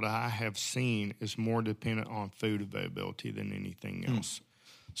 what I have seen is more dependent on food availability than anything else.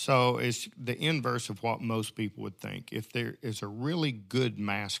 So it's the inverse of what most people would think. If there is a really good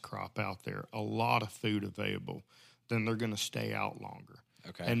mass crop out there, a lot of food available, then they're going to stay out longer.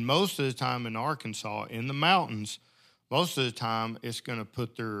 Okay. And most of the time in Arkansas, in the mountains, most of the time it's going to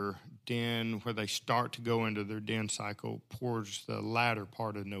put their den where they start to go into their den cycle towards the latter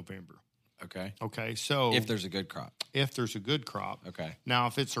part of November. Okay. So if there's a good crop. Okay. Now,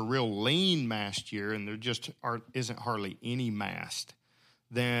 if it's a real lean mast year and there just isn't hardly any mast,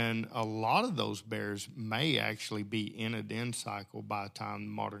 then a lot of those bears may actually be in a den cycle by the time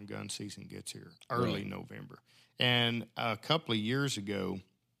the modern gun season gets here, early November. And a couple of years ago,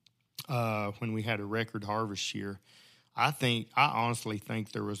 when we had a record harvest year, I honestly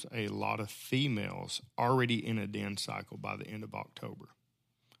think there was a lot of females already in a den cycle by the end of October.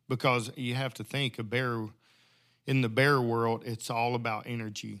 Because you have to think in the bear world, it's all about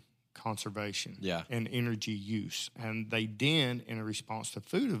energy conservation Yeah. and energy use. And they den in a response to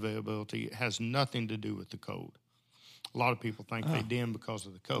food availability. It has nothing to do with the cold. A lot of people think they den because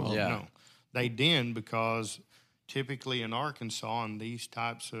of the cold. Yeah. No, they den because typically in Arkansas and these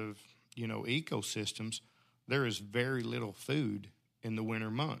types of, ecosystems, there is very little food in the winter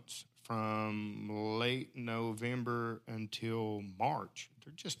months. From late November until March,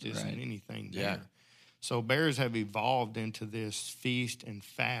 there just isn't anything there. Yeah. So bears have evolved into this feast and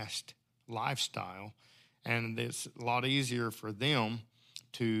fast lifestyle, and it's a lot easier for them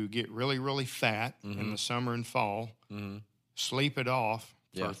to get really, really fat in the summer and fall, sleep it off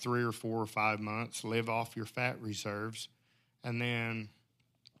for 3 or 4 or 5 months, live off your fat reserves, and then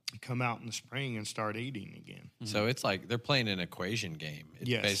come out in the spring and start eating again. So it's like they're playing an equation game. It's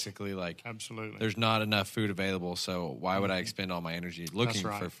basically like absolutely there's not enough food available, so why would I expend all my energy looking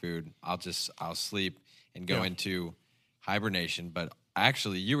for food? I'll sleep and go into hibernation. But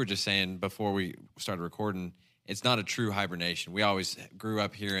actually, you were just saying before we started recording, it's not a true hibernation. We always grew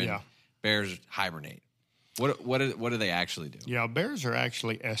up hearing bears hibernate. What do they actually do? Yeah, bears are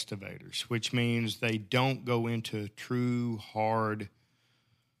actually estivators, which means they don't go into true hard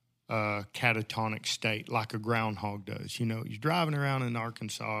catatonic state like a groundhog does. You're driving around in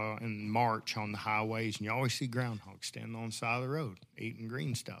Arkansas in March on the highways, and you always see groundhogs standing on the side of the road eating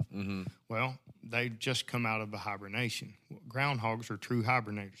green stuff. Mm-hmm. Well, they just come out of a hibernation. Groundhogs are true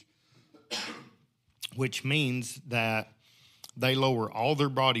hibernators, which means that they lower all their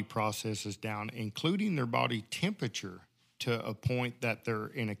body processes down, including their body temperature, to a point that they're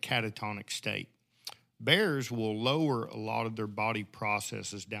in a catatonic state. Bears will lower a lot of their body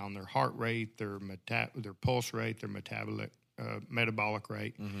processes down, their heart rate, their pulse rate, their metabolic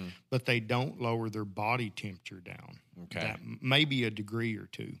rate, but they don't lower their body temperature down. Okay. That maybe a degree or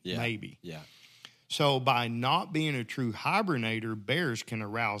two, maybe. Yeah. So by not being a true hibernator, bears can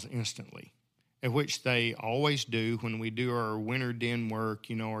arouse instantly, at which they always do. When we do our winter den work,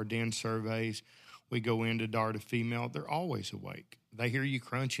 our den surveys, we go in to dart a female, they're always awake. They hear you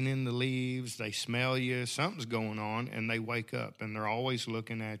crunching in the leaves, they smell you, something's going on, and they wake up, and they're always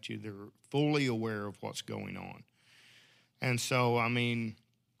looking at you. They're fully aware of what's going on. And so,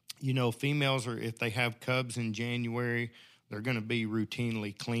 females if they have cubs in January, they're going to be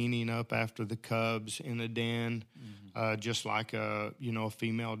routinely cleaning up after the cubs in a den, just like a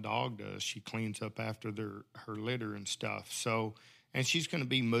female dog does. She cleans up after her litter and stuff. So, and she's going to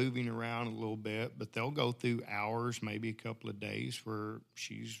be moving around a little bit, but they'll go through hours, maybe a couple of days, where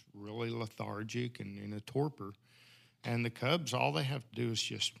she's really lethargic and in a torpor. And the cubs, all they have to do is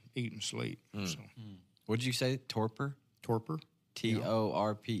just eat and sleep. So, What did you say? Torpor? Torpor. Torper?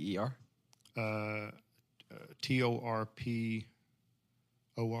 Torpor.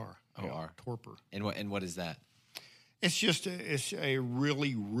 O-R. Torpor. And what is that? It's a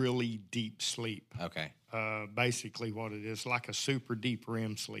really, really deep sleep. Okay. Basically what it is, like a super deep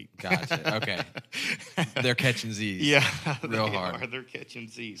REM sleep. Gotcha. Okay. They're catching Z's. Yeah. Real hard. They're catching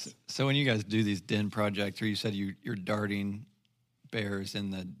Z's. So when you guys do these den projects, or you said you're darting bears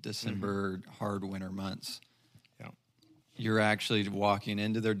in the December hard winter months, you're actually walking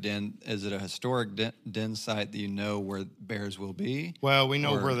into their den. Is it a historic den site that you know where bears will be? Well, we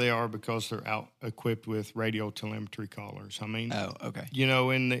know where they are because they're out equipped with radio telemetry collars. Oh, okay.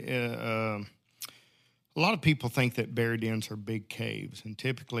 A lot of people think that bear dens are big caves, and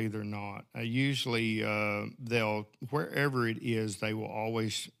typically they're not. Usually, wherever it is,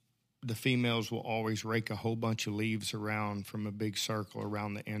 the females will always rake a whole bunch of leaves around from a big circle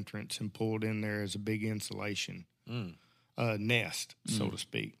around the entrance and pull it in there as a big insulation nest, so to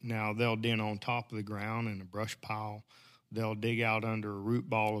speak. Now, they'll den on top of the ground in a brush pile. They'll dig out under a root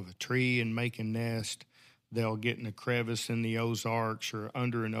ball of a tree and make a nest. They'll get in a crevice in the Ozarks or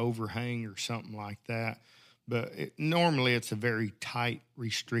under an overhang or something like that. But normally it's a very tight,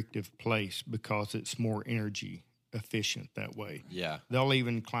 restrictive place because it's more energy efficient that way. Yeah. They'll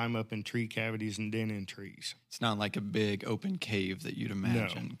even climb up in tree cavities and den in trees. It's not like a big open cave that you'd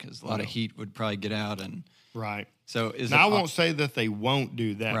imagine, because a lot of heat would probably get out. Right. So I won't say that they won't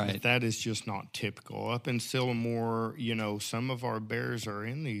do that, right, but that is just not typical. Up in Sylamore, some of our bears are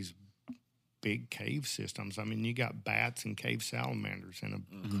in these big cave systems. You got bats and cave salamanders and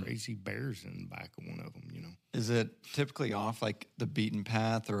crazy bears in the back of one of them, Is it typically off like the beaten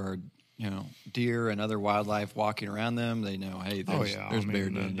path, or are, deer and other wildlife walking around them? They know, hey, there's bear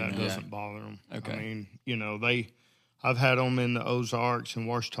den. That doesn't bother them. Okay. I've had them in the Ozarks and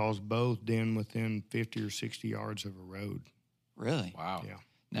Ouachita's both den within 50 or 60 yards of a road. Really? Wow. Yeah.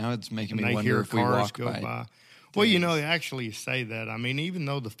 Now it's making me wonder if we walk by. Well, you know, actually you say that. I mean, even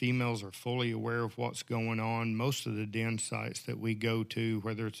though the females are fully aware of what's going on, most of the den sites that we go to,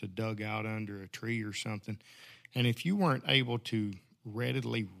 whether it's a dugout under a tree or something, and if you weren't able to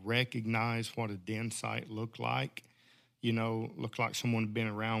readily recognize what a den site looked like, you know, looked like someone had been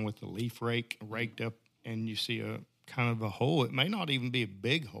around with a leaf rake, raked up, and you see a kind of a hole. It may not even be a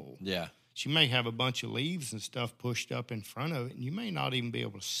big hole. Yeah. She may have a bunch of leaves and stuff pushed up in front of it, and you may not even be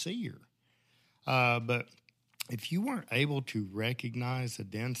able to see her. But if you weren't able to recognize a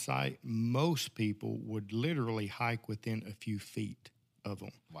den site, most people would literally hike within a few feet of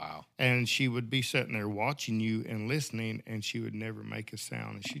them. Wow. And she would be sitting there watching you and listening, and she would never make a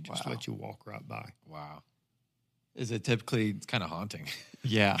sound, and she'd just let you walk right by. Wow. Is it typically? It's kind of haunting.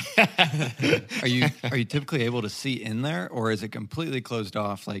 Yeah. Are you typically able to see in there, or is it completely closed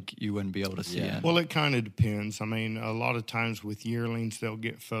off, like you wouldn't be able to see in? Well, it kind of depends. I mean, a lot of times with yearlings, they'll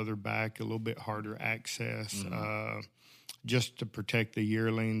get further back, a little bit harder access, just to protect the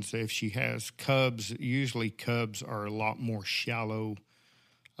yearlings. If she has cubs, usually cubs are a lot more shallow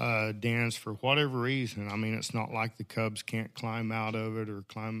dens for whatever reason. I mean, it's not like the cubs can't climb out of it or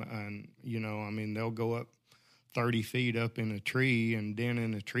climb, and you know, I mean, they'll go up 30 feet up in a tree and den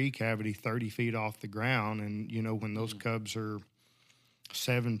in a tree cavity 30 feet off the ground. And, you know, when those cubs are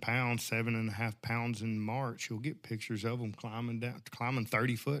 7 pounds, 7.5 pounds in March, you'll get pictures of them climbing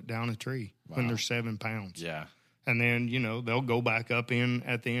 30 foot down a tree when they're 7 pounds. Yeah. And then, you know, they'll go back up in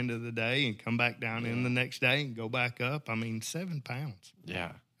at the end of the day and come back down in the next day and go back up. I mean, 7 pounds.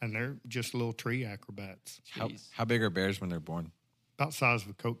 Yeah. And they're just little tree acrobats. How big are bears when they're born? About the size of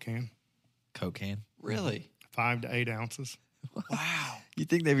a Coke can. Coke can? Really? 5 to 8 ounces. Wow. You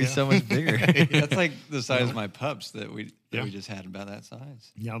think they'd be so much bigger? That's like the size of my pups that we just had, about that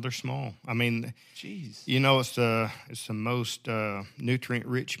size. Yeah, they're small. I mean, jeez. You know, it's the most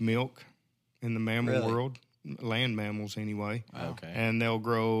nutrient-rich milk in the mammal world, land mammals anyway. Wow. Okay. And they'll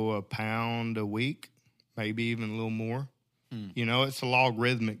grow a pound a week, maybe even a little more. You know, it's a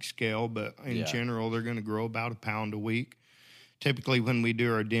logarithmic scale, but in general, they're going to grow about a pound a week. Typically, when we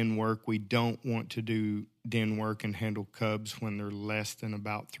do our den work, we don't want to do den work and handle cubs when they're less than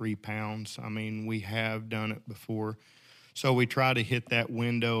about 3 pounds. I mean, we have done it before. So we try to hit that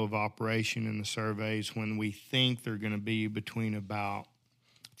window of operation in the surveys when we think they're going to be between about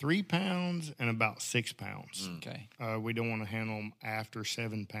 3 pounds and about 6 pounds. Okay. We don't want to handle them after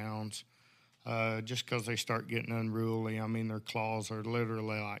 7 pounds. Just because they start getting unruly. I mean, their claws are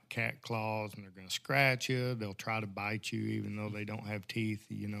literally like cat claws, and they're going to scratch you. They'll try to bite you, even though they don't have teeth,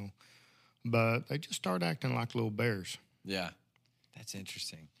 you know. But they just start acting like little bears. Yeah. That's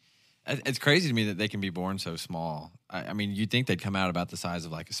interesting. It's crazy to me that they can be born so small. I mean, you'd think they'd come out about the size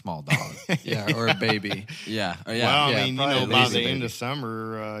of like a small dog. Or a baby. Yeah. Well, I mean, you know, by the end baby. of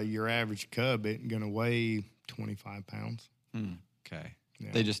summer, your average cub isn't going to weigh 25 pounds. Okay. Yeah.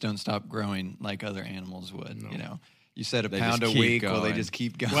 They just don't stop growing like other animals would, you know. You said a They pound a just keep week, well, they going. just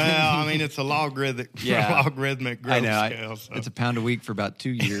keep going. Well, I mean, it's a logarithmic growth I know. scale. So. It's a pound a week for about 2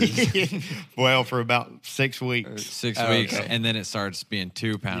 years. Well, for about 6 weeks. 6 Oh, weeks, okay. and then it starts being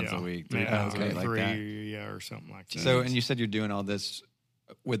 2 pounds a week, 3 pounds a week, like that. Or something like that. So, and you said you're doing all this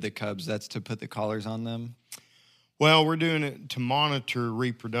with the cubs. That's to put the collars on them? Well, we're doing it to monitor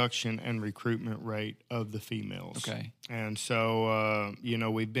reproduction and recruitment rate of the females. Okay. And so, you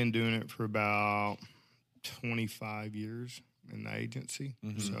know, we've been doing it for about 25 years in the agency.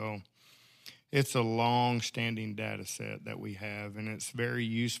 So it's a long-standing data set that we have, and it's very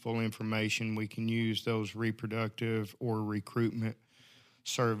useful information. We can use those reproductive or recruitment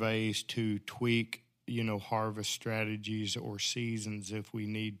surveys to tweak, you know, harvest strategies or seasons if we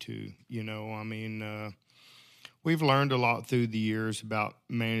need to. You know, I mean, we've learned a lot through the years about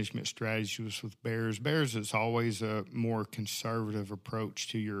management strategies with bears. Bears, it's always a more conservative approach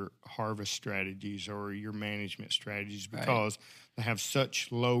to your harvest strategies or your management strategies because they have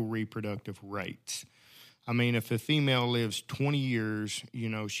such low reproductive rates. I mean, if a female lives 20 years, you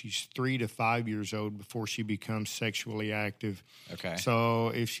know, she's 3 to 5 years old before she becomes sexually active. Okay. So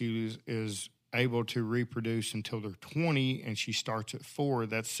if she is able to reproduce until they're 20 and she starts at 4,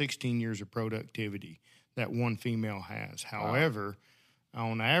 that's 16 years of productivity that one female has. However,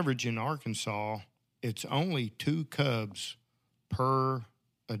 on average in Arkansas, it's only 2 cubs per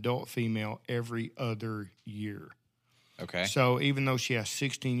adult female every other year. Okay. So even though she has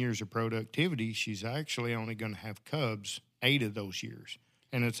 16 years of productivity, she's actually only going to have cubs 8 of those years.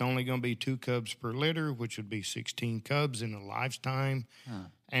 And it's only going to be 2 cubs per litter, which would be 16 cubs in a lifetime.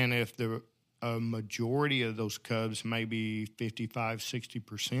 And if the majority of those cubs, maybe 55,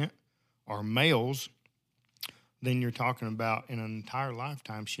 60%, are males, then you're talking about in an entire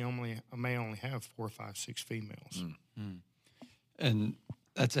lifetime, she may only have 4, 5, 6 females. And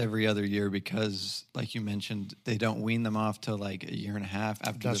that's every other year because, like you mentioned, they don't wean them off till like a year and a half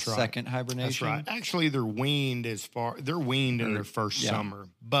after second hibernation. That's right. Actually, they're weaned in their first summer,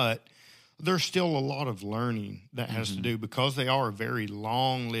 but there's still a lot of learning that has to do because they are very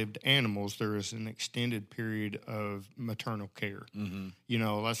long-lived animals. There is an extended period of maternal care. You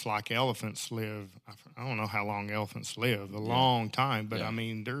know, that's like elephants live. I don't know how long elephants live, a long time, but I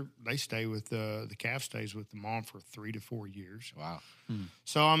mean, they stay with the calf stays with the mom for 3 to 4 years. Wow.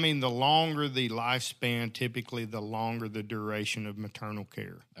 So, I mean, the longer the lifespan, typically the longer the duration of maternal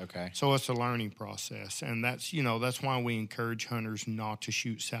care. Okay. So it's a learning process. And that's why we encourage hunters not to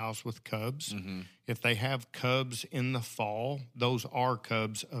shoot sows with cubs. If they have cubs in the fall, those are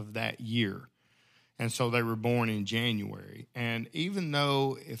cubs of that year. And so they were born in January. And even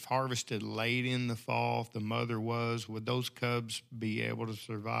though if harvested late in the fall, if the mother would those cubs be able to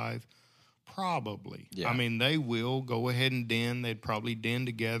survive? Probably. Yeah. I mean, they will go ahead and den. They'd probably den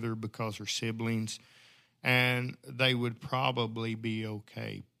together because they're siblings, and they would probably be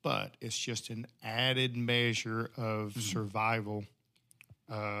okay. But it's just an added measure of survival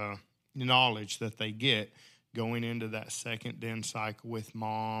knowledge that they get going into that second den cycle with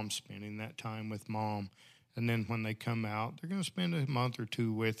mom, spending that time with mom. And then when they come out, they're going to spend a month or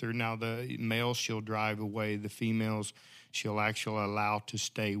 2 with her. Now, the males she'll drive away. The females she'll actually allow to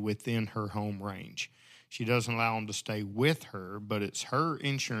stay within her home range. She doesn't allow them to stay with her, but it's her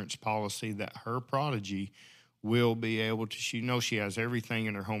insurance policy that her prodigy will be able to, she knows she has everything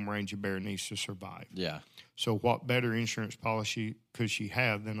in her home range a bear needs to survive. Yeah. So what better insurance policy could she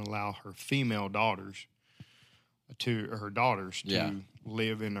have than allow her female daughters to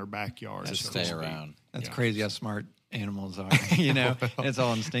live in their backyard. To stay around. That's crazy how smart animals are. You know, it's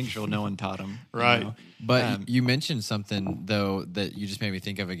all instinctual. No one taught them. Right. You know? But you mentioned something, though, that you just made me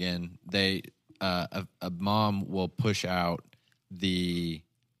think of again. They, a mom will push out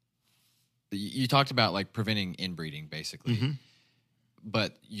you talked about like preventing inbreeding, basically.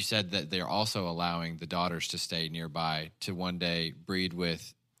 But you said that they're also allowing the daughters to stay nearby to one day breed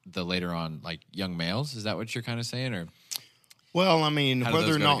with the later on like young males. Is that what you're kind of saying, or? Well, I mean,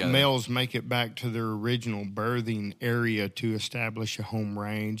 whether or not together? males make it back to their original birthing area to establish a home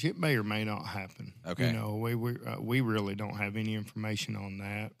range, it may or may not happen. Okay. You know, we really don't have any information on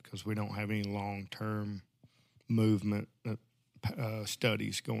that because we don't have any long-term movement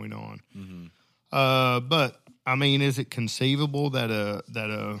studies going on. But I mean, is it conceivable that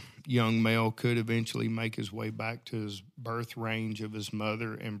a young male could eventually make his way back to his birth range of his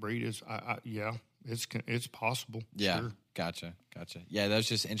mother and breed his? Yeah, it's possible. Yeah, sure. Gotcha. Yeah, that was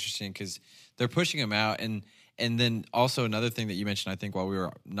just interesting because they're pushing them out, and then also another thing that you mentioned, I think, while we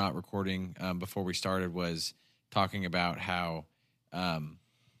were not recording before we started, was talking about how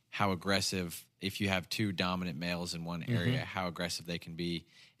aggressive, if you have 2 dominant males in one area, how aggressive they can be.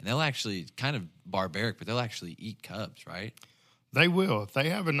 And they'll actually, kind of barbaric, but they'll actually eat cubs, right? They will. If they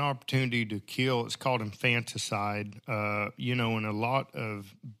have an opportunity to kill, it's called infanticide. You know, in a lot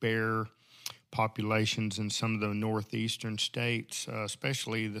of bear populations in some of the northeastern states,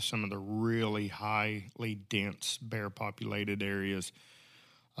 especially some of the really highly dense bear-populated areas,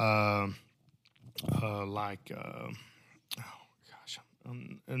 not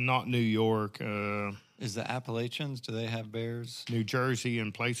New York. Is the Appalachians, do they have bears? New Jersey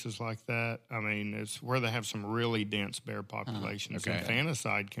and places like that. I mean, it's where they have some really dense bear populations. Okay.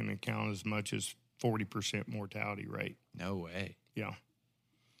 Infanticide can account as much as 40% mortality rate. No way. Yeah.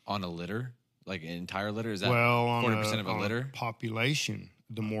 On a litter? Like an entire litter? Is that well, 40% of a litter? Population,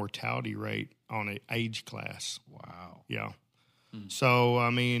 the mortality rate on an age class. Wow. Yeah. So,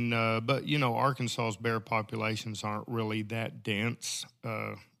 I mean, but, you know, Arkansas's bear populations aren't really that dense,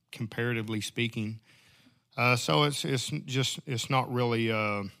 comparatively speaking. So it's not really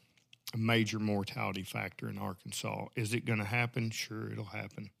a major mortality factor in Arkansas. Is it going to happen? Sure, it'll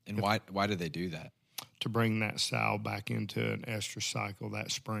happen. And why do they do that? To bring that sow back into an estrus cycle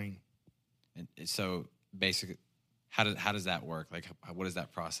that spring. And so basically, how does that work? Like, what is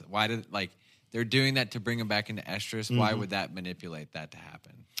that process? Why did they're doing that to bring them back into estrus? Why would that manipulate that to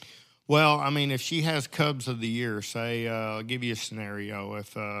happen? Well, I mean, if she has cubs of the year, say, I'll give you a scenario.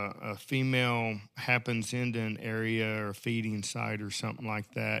 If a female happens into an area or feeding site or something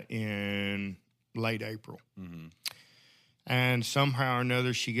like that in late April, and somehow or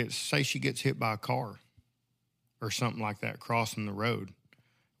another she gets hit by a car or something like that crossing the road,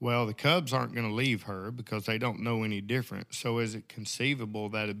 well, the cubs aren't going to leave her because they don't know any different. So is it conceivable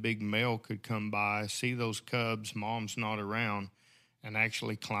that a big male could come by, see those cubs, mom's not around, and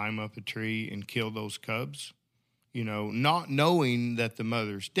actually climb up a tree and kill those cubs? not knowing that the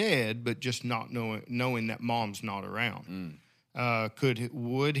mother's dead, but just not knowing that mom's not around.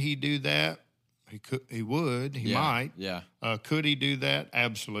 Would he do that? He would. He might. Yeah. Could he do that?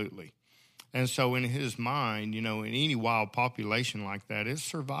 Absolutely. And so in his mind, in any wild population like that, it's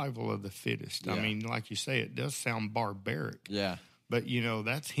survival of the fittest. Yeah. I mean, like you say, it does sound barbaric. Yeah. But,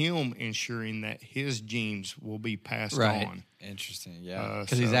 that's him ensuring that his genes will be passed Right. on. Interesting, yeah.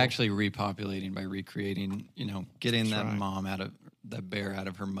 Because he's actually repopulating by recreating, getting that right. mom that bear out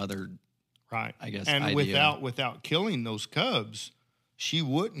of her mother. Right. I guess. And idea. without killing those cubs, she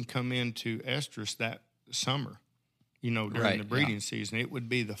wouldn't come into estrus that summer, during Right, the breeding season. It would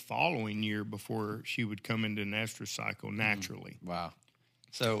be the following year before she would come into an estrus cycle naturally. Wow.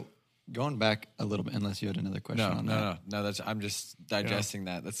 So going back a little bit, unless you had another question on that. No. I'm just digesting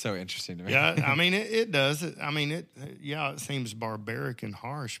that. That's so interesting to me. Yeah, I mean, it does. It seems barbaric and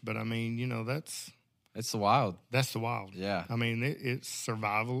harsh, but I mean, It's the wild. that's the wild. Yeah. I mean, it's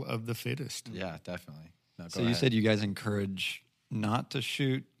survival of the fittest. Yeah, definitely. No, go So you ahead. said you guys encourage not to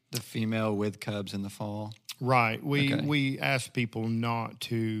shoot the female with cubs in the fall. Right. Okay. We ask people not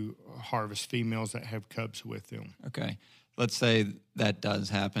to harvest females that have cubs with them. Okay. Let's say that does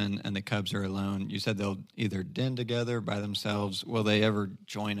happen and the cubs are alone. You said they'll either den together by themselves. Will they ever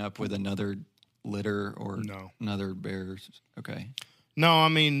join up with another litter or No. another bears? Okay. No, I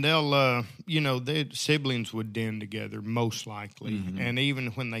mean, they'll, their siblings would den together, most likely. Mm-hmm. And even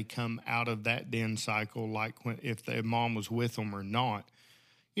when they come out of that den cycle, like if their mom was with them or not,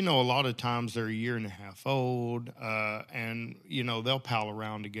 a lot of times they're a year and a half old, and, they'll pal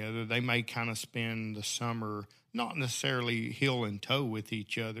around together. They may kind of spend the summer not necessarily heel and toe with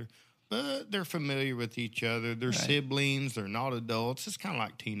each other, but they're familiar with each other. They're siblings. They're not adults. It's kind of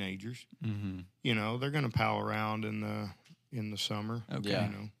like teenagers. Mm-hmm. They're going to pal around in the summer. Okay.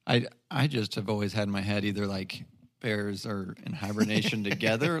 Yeah. I just have always had in my head either like bears are in hibernation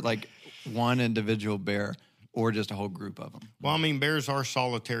together, like one individual bear, or just a whole group of them. Well, I mean, bears are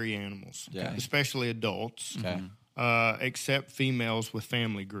solitary animals, Yeah. especially adults, Okay. except females with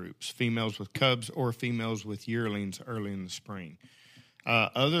family groups, females with cubs or females with yearlings early in the spring.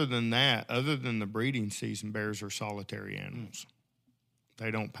 Other than that, other than the breeding season, bears are solitary animals. They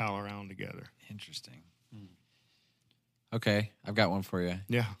don't pal around together. Interesting. Okay, I've got one for you.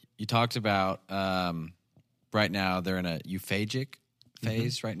 Yeah. You talked about right now they're in a euphagic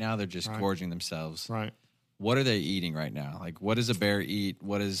phase. Right now they're just gorging themselves. Right. What are they eating right now? Like, what does a bear eat?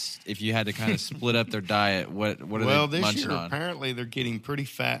 If you had to kind of split up their diet, what are Well, they this munching year, on? apparently, they're getting pretty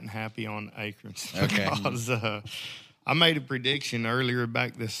fat and happy on acorns. Okay. Because I made a prediction earlier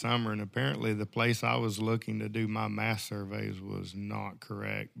back this summer, and apparently the place I was looking to do my mass surveys was not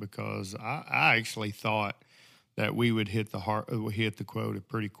correct, because I actually thought that we would hit the quota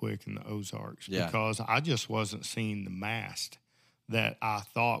pretty quick in the Ozarks, because I just wasn't seeing the mast that I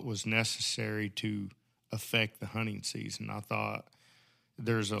thought was necessary to affect the hunting season. I thought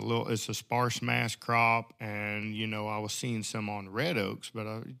it's a sparse mass crop, and I was seeing some on red oaks, but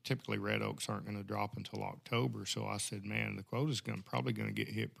typically red oaks aren't going to drop until October. So I said, man, the quota's probably going to get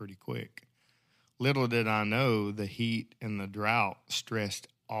hit pretty quick. Little did I know the heat and the drought stressed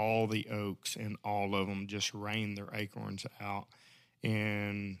all the oaks, and all of them just rained their acorns out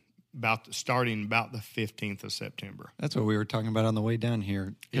starting about the 15th of September. That's what we were talking about on the way down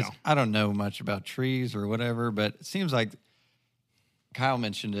here. Yeah. I don't know much about trees or whatever, but it seems like Kyle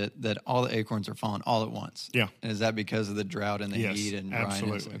mentioned it, that all the acorns are falling all at once. Yeah. And is that because of the drought and the Yes, heat and dryness?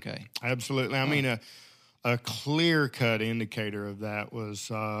 absolutely. Okay. Absolutely. I mean, a clear-cut indicator of that was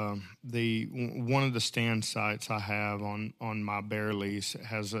one of the stand sites I have on my bear lease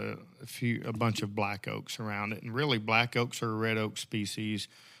has a bunch of black oaks around it, and really black oaks are a red oak species,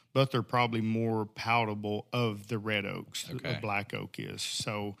 but they're probably more palatable of the red oaks. Okay. The black oak is.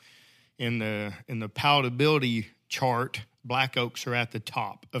 So in the palatability chart, black oaks are at the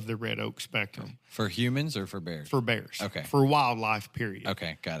top of the red oak spectrum. For humans or for bears? For bears. Okay. For wildlife, period.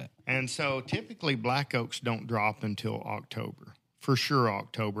 Okay, got it. And so typically black oaks don't drop until October. For sure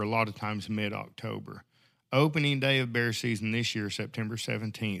October, a lot of times mid-October. Opening day of bear season this year, September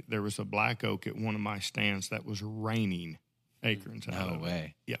 17th, there was a black oak at one of my stands that was raining acorns out No of it.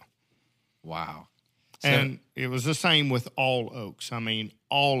 way. Yeah. Wow. And it was the same with all oaks. I mean,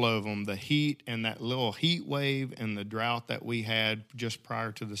 all of them, the heat and that little heat wave and the drought that we had just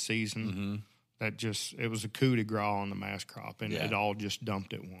prior to the season, it was a coup de grace on the mass crop, and it all just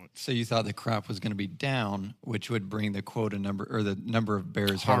dumped at once. So you thought the crop was going to be down, which would bring the quota number or the number of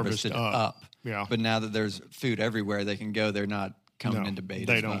bears harvested up. Yeah. But now that there's food everywhere, they can go. They're not coming into bait.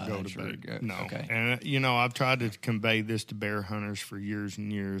 They as don't go much to bait. or- No. Okay. And, I've tried to convey this to bear hunters for years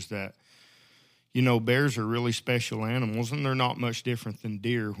and years that, bears are really special animals, and they're not much different than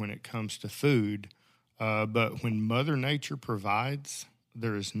deer when it comes to food. But when Mother Nature provides,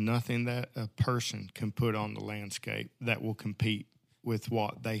 there is nothing that a person can put on the landscape that will compete with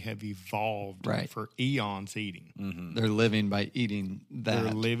what they have evolved for eons eating. Mm-hmm. They're living by eating that.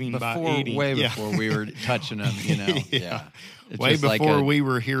 They're living by eating. Way before we were touching them, Yeah. Way before we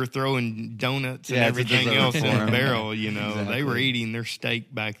were here throwing donuts and everything else in a barrel, Exactly. They were eating their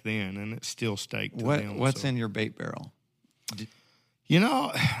steak back then, and it's still steak to them. What's in your bait barrel?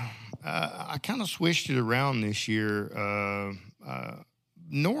 I kind of switched it around this year.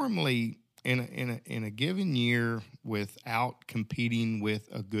 Normally, in a given year, without competing with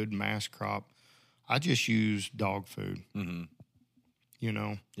a good mass crop, I just use dog food. Mm-hmm.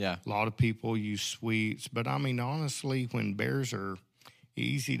 A lot of people use sweets, but I mean, honestly, when bears are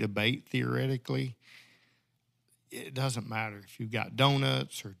easy to bait theoretically, it doesn't matter if you've got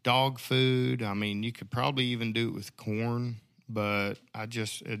donuts or dog food. I mean, you could probably even do it with corn, but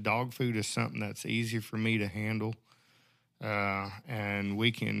dog food is something that's easy for me to handle. And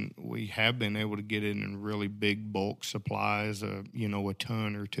we have been able to get it in really big bulk supplies, a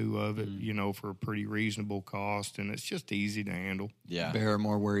ton or two of it, for a pretty reasonable cost, and it's just easy to handle. Yeah. Bear are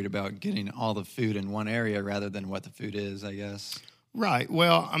more worried about getting all the food in one area rather than what the food is, I guess. Right.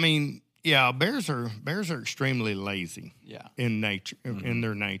 Well, I mean, bears are extremely lazy. Yeah. In nature, in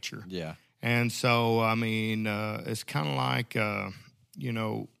their nature. Yeah. And so, I mean, it's kind of like,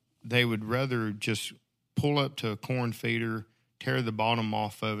 they would rather just pull up to a corn feeder, tear the bottom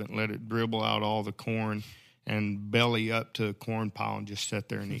off of it, and let it dribble out all the corn, and belly up to a corn pile and just sit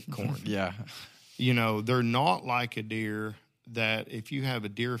there and eat corn. Yeah. They're not like a deer that if you have a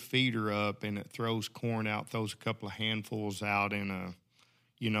deer feeder up and it throws corn out, throws a couple of handfuls out in a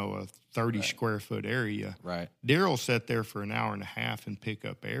 30 square foot area. Right. Deer will sit there for an hour and a half and pick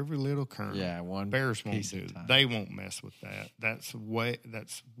up every little kernel. Yeah, Bears won't do it. They won't mess with that. That's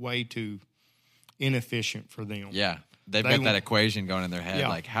way too inefficient for them. Yeah. They've got that equation going in their head,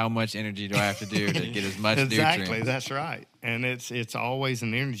 like how much energy do I have to do to get as much Exactly, nutrients? That's right. And it's always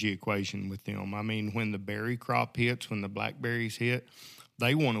an energy equation with them. I mean, when the berry crop hits, when the blackberries hit,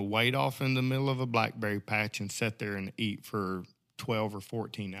 they want to wait off in the middle of a blackberry patch and sit there and eat for 12 or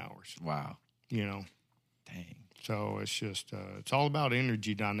 14 hours. Wow. Dang. So it's just, it's all about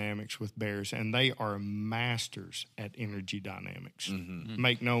energy dynamics with bears, and they are masters at energy dynamics. Mm-hmm.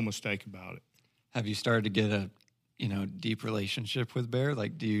 Make no mistake about it. Have you started to get a, deep relationship with bear?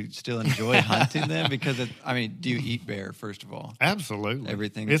 Like, do you still enjoy hunting them? Because, do you eat bear, first of all? Absolutely.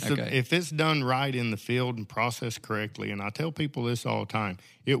 Everything? If it's done right in the field and processed correctly, and I tell people this all the time,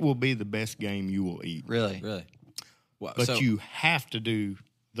 it will be the best game you will eat. Really? Well, but you have to do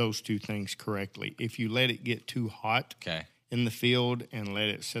those two things correctly. If you let it get too hot in the field and let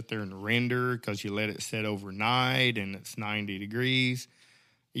it sit there and render because you let it sit overnight and it's 90 degrees,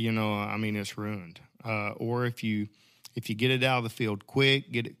 it's ruined. Or if you get it out of the field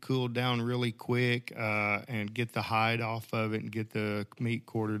quick, get it cooled down really quick, and get the hide off of it and get the meat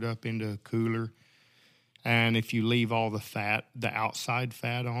quartered up into a cooler. And if you leave all the fat, the outside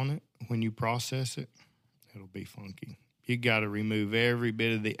fat on it when you process it, it'll be funky. You got to remove every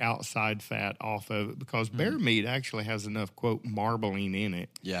bit of the outside fat off of it because bear meat actually has enough, quote, marbling in it.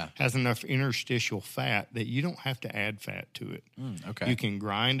 Yeah. Has enough interstitial fat that you don't have to add fat to it. Okay. You can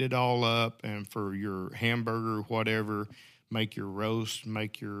grind it all up, and for your hamburger, whatever, make your roast,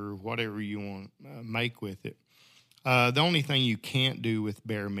 make your whatever you want make with it. The only thing you can't do with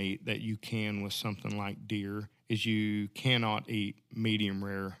bear meat that you can with something like deer is you cannot eat medium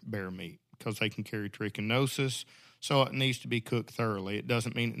rare bear meat because they can carry trichinosis. So it needs to be cooked thoroughly. It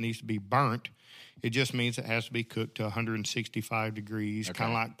doesn't mean it needs to be burnt. It just means it has to be cooked to 165 degrees, kind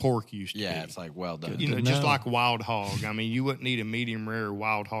of like pork used to be. Yeah, it's like well done. Just like wild hog. I mean, you wouldn't need a medium rare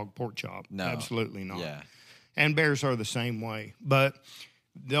wild hog pork chop. No. Absolutely not. Yeah. And bears are the same way. But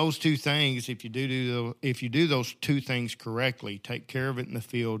those two things, if you do those two things correctly, take care of it in the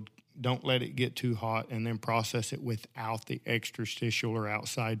field, don't let it get too hot, and then process it without the extrastitial or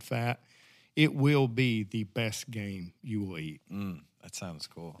outside fat, it will be the best game you will eat. That sounds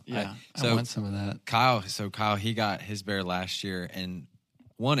cool. Yeah, I want some of that. Kyle, he got his bear last year, and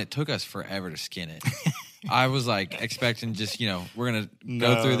it took us forever to skin it. I was like expecting just, we're going to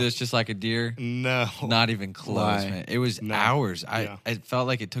go through this just like a deer. No. Not even close, man. It was hours. Yeah. It felt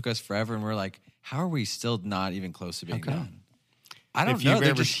like it took us forever, and we're like, how are we still not even close to being done? I don't know. If you've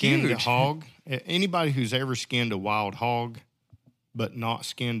They're ever just skinned huge. a hog, anybody who's ever skinned a wild hog but not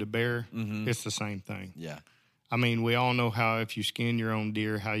skinned a bear, it's the same thing. Yeah. I mean, we all know how if you skin your own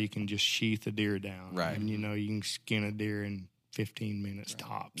deer, how you can just sheath a deer down. Right. And, you can skin a deer in 15 minutes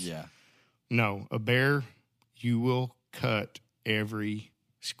tops. Yeah. No, a bear, you will cut every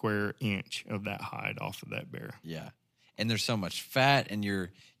square inch of that hide off of that bear. Yeah. And there's so much fat, and you're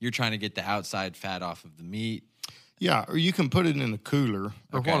trying to get the outside fat off of the meat. Yeah, or you can put it in a cooler.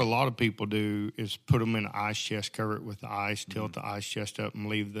 Or Okay. what a lot of people do is put them in an ice chest, cover it with the ice, tilt the ice chest up, and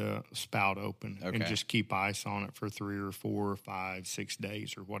leave the spout open, and Okay. just keep ice on it for 3 or 4 or 5, 6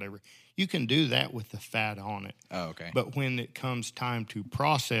 days or whatever. You can do that with the fat on it. Oh, okay. But when it comes time to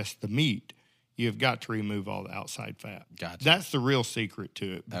process the meat, you've got to remove all the outside fat. Gotcha. That's the real secret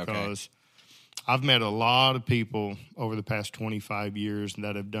to it, Okay. because I've met a lot of people over the past 25 years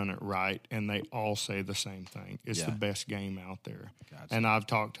that have done it right, and they all say the same thing. It's Yeah. the best game out there. Gotcha. And I've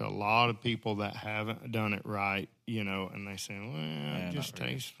talked to a lot of people that haven't done it right, and they say, well, it just not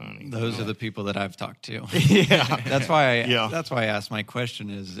really. tastes funny. Those are the people that I've talked to. Yeah. That's why. Yeah. That's why I asked my question: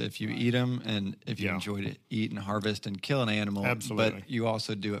 is if you eat them, and if you Yeah. enjoy to eat and harvest and kill an animal, Absolutely. but you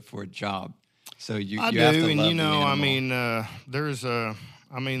also do it for a job. So you I you do, have to and love the animal.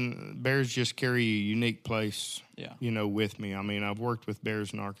 bears just carry a unique place, Yeah. with me. I mean, I've worked with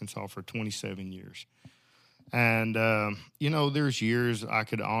bears in Arkansas for 27 years. And, there's years I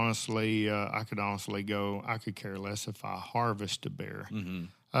could honestly go, I could care less if I harvest a bear.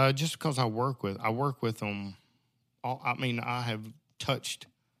 Mm-hmm. Just because I work with them. I have touched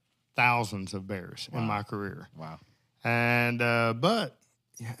thousands of bears in my career. Wow. And, but,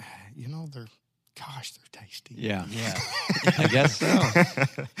 they're tasty. Yeah. Yeah. I guess so.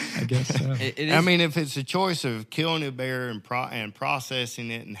 I guess so. It is. I mean, if it's a choice of killing a bear and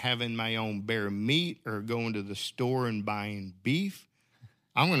processing it and having my own bear meat, or going to the store and buying beef,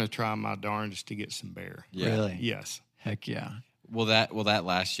 I'm going to try my darndest to get some bear. Yeah. Really? Yes. Heck yeah. Will that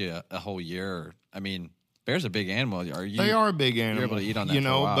last you a whole year? Or, I mean, bear's a big animal. They are a big animal. able to eat on that for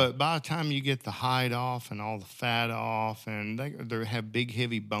a while. But by the time you get the hide off and all the fat off, and they have big,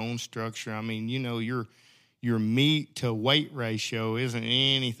 heavy bone structure, I mean, your meat to weight ratio isn't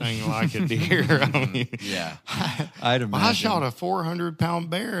anything like a deer. I mean, Yeah. I'd imagine. I shot a 400-pound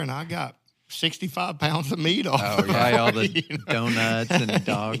bear, and I got 65 pounds of meat off. Oh, of yeah. it. Buy all the donuts and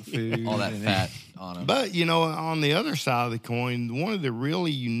dog food. All that and fat on them. But, on the other side of the coin, one of the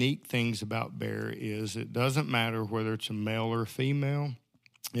really unique things about bear is it doesn't matter whether it's a male or a female.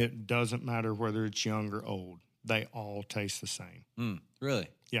 It doesn't matter whether it's young or old. They all taste the same. Really?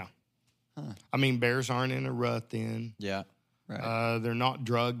 Yeah. I mean, bears aren't in a rut then. Yeah. Right. They're not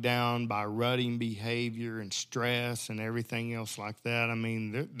drugged down by rutting behavior and stress and everything else like that. I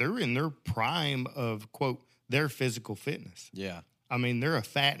mean, they're in their prime of, quote, their physical fitness. Yeah. I mean, they're a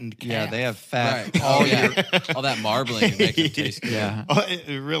fattened calf. Yeah, they have fat. Right. Oh, yeah. All that marbling makes them taste good. Yeah. Oh,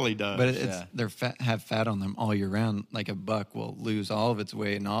 it really does. But it's Yeah. they're have fat on them all year round. Like a buck will lose all of its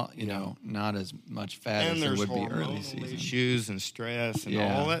weight, and all not as much fat and as there there's would be early hormonal season. issues and stress and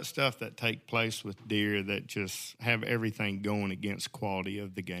Yeah. all that stuff that take place with deer that just have everything going against quality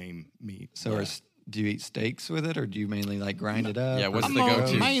of the game meat. So, do you eat steaks with it, or do you mainly like grind it up? Yeah, or what's I'm the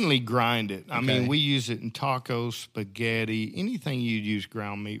go-to? mainly grind it. I Okay. mean, we use it in tacos, spaghetti, anything you'd use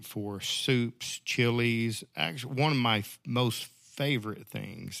ground meat for, soups, chilies. Actually, one of my most favorite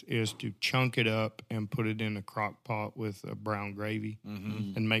things is to chunk it up and put it in a crock pot with a brown gravy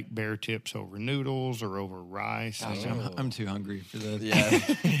and make bear tips over noodles or over rice. Gosh, I'm too hungry for this.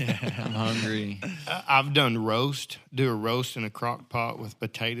 Yeah. I'm hungry. I've done do a roast in a crock pot with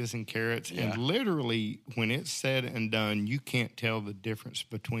potatoes and carrots. Yeah. And literally, when it's said and done, you can't tell the difference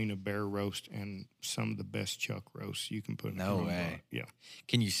between a bear roast and some of the best chuck roasts you can put in a No crock way. pot. Yeah.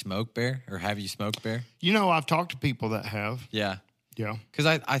 Can you smoke bear, or have you smoked bear? I've talked to people that have. Yeah. Yeah. Because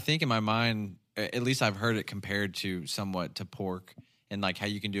I think in my mind, at least I've heard it compared to somewhat to pork, and like how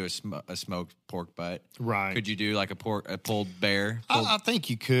you can do a smoked pork butt. Right. Could you do like a pulled bear? I think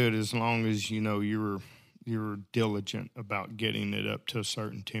you could, as long as you're diligent about getting it up to a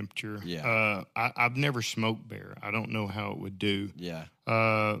certain temperature. Yeah. I've never smoked bear. I don't know how it would do. Yeah.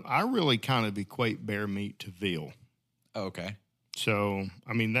 I really kind of equate bear meat to veal. Oh, okay. So,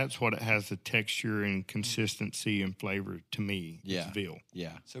 I mean, that's what it has, the texture and consistency and flavor to me. Yeah. Is veal.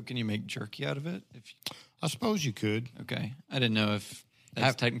 Yeah. So, can you make jerky out of it? I suppose you could. Okay, I didn't know if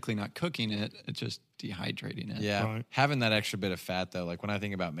that's technically not cooking it; it's just dehydrating it. Yeah. Right. Having that extra bit of fat, though, like when I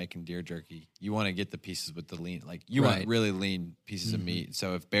think about making deer jerky, you want to get the pieces with the lean, like you want Right. really lean pieces of meat.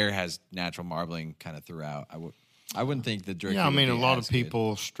 So if bear has natural marbling kind of throughout, I wouldn't think the jerky. Yeah, I would mean, be a lot as of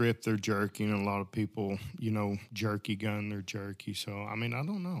people strip their jerky, and a lot of people, jerky gun their jerky. So, I mean, I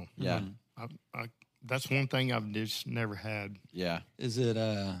don't know. Good. Yeah. That's one thing I've just never had. Yeah. Is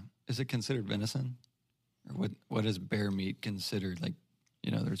it considered venison, or what is bear meat considered? Like,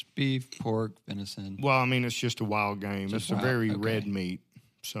 there's beef, pork, venison. Well, I mean, it's just a wild game. Just It's a wild, very okay. red meat.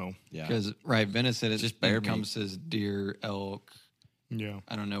 So Yeah. Because, venison is Just bear meat. encompasses deer, elk. yeah.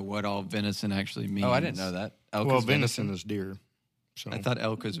 I don't know what all venison actually means. Oh, I didn't know that. Elk Well, is venison is deer. So I thought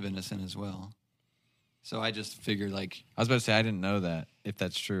elk was venison as well. So I just figured, like, I was about to say I didn't know that. If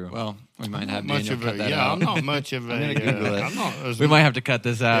that's true, well, we might have much Daniel of cut a that out. I'm not much of a. I'm gonna Google it. I'm not as we might have to cut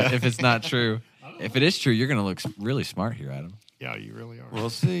this out if it's not true. If it is true, you're going to look really smart here, Adam. Yeah, you really are. We'll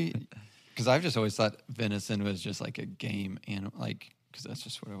see. Because I've just always thought venison was just like a game animal, like, because that's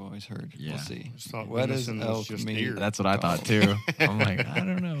just what I've always heard. Yeah. We'll see. Just thought What does venison was elk just mean? deer. That's what I thought too. I'm like, I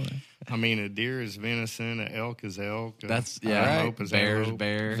don't know. I mean, a deer is venison, an elk is elk. That's antelope is bears, antelope.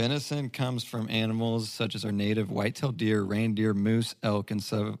 bear. Venison comes from animals such as our native white-tailed deer, reindeer, moose, elk, and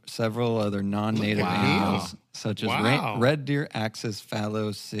several other non-native Wow. animals such as Wow. red deer, axis,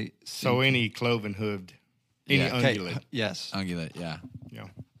 fallow, So any cloven hooved, any Yeah. ungulate. Yes. Ungulate, yeah. Yeah.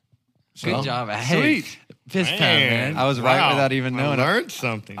 Good Well, job. Hey, sweet. fist pound, man. I was right Wow. without even knowing it. I learned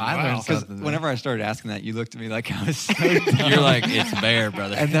something. I Wow. learned Because something there. whenever I started asking that, you looked at me like I was so You're like, it's bear,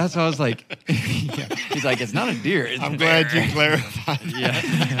 brother. And that's why I was like, he's like, it's not a deer. It's I'm a glad bear. you clarified.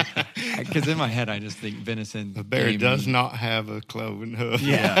 yeah. Because in my head, I just think venison. A bear game does meat. not have a cloven hoof.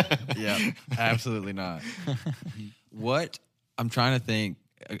 Yeah. Yeah. Absolutely not. What I'm trying to think,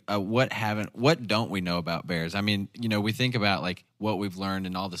 what don't we know about bears? I mean, we think about like what we've learned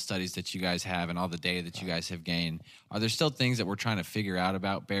and all the studies that you guys have and all the data that you guys have gained. Are there still things that we're trying to figure out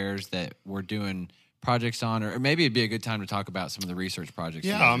about bears that we're doing projects on, or maybe it'd be a good time to talk about some of the research projects?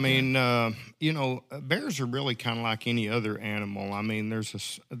 you Yeah, guys I are doing? mean, bears are really kind of like any other animal. I mean, there's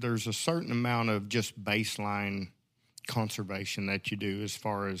a certain amount of just baseline conservation that you do as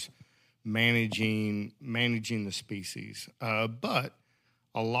far as managing the species, but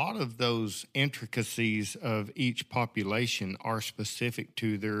a lot of those intricacies of each population are specific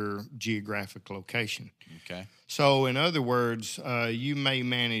to their geographic location. Okay. So, in other words, you may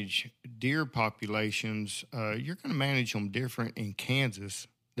manage deer populations. You're going to manage them different in Kansas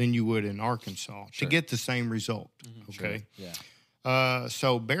than you would in Arkansas to get the same result. Okay. Yeah.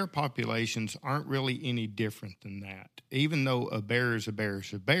 So, bear populations aren't really any different than that. Even though a bear is a bear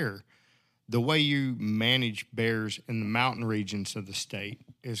is a bear, the way you manage bears in the mountain regions of the state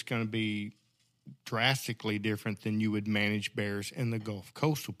is going to be drastically different than you would manage bears in the Gulf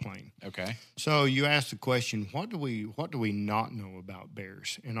Coastal Plain. Okay. So you asked the question, what do we not know about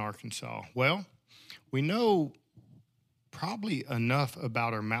bears in Arkansas? Well, we know probably enough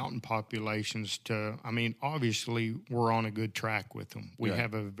about our mountain populations obviously we're on a good track with them. We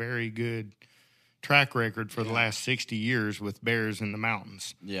have a very good track record for the last 60 years with bears in the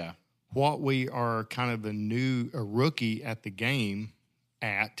mountains. Yeah. What we are kind of a rookie at the game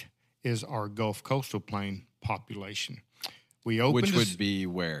at is our Gulf Coastal Plain population. Which would be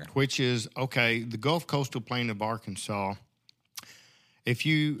where? Which is, the Gulf Coastal Plain of Arkansas. If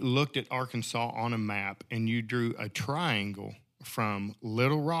you looked at Arkansas on a map and you drew a triangle from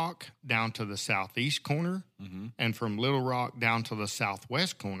Little Rock down to the southeast corner and from Little Rock down to the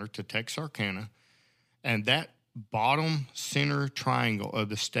southwest corner to Texarkana, and that bottom center triangle of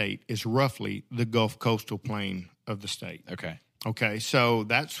the state is roughly the Gulf Coastal Plain of the state. Okay, so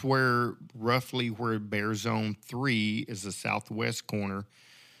that's roughly where Bear Zone 3 is the southwest corner,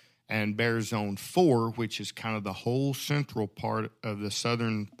 and Bear Zone 4, which is kind of the whole central part of the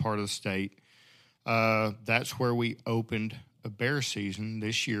southern part of the state, that's where we opened a bear season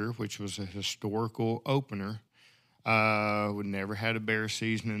this year, which was a historical opener. We never had a bear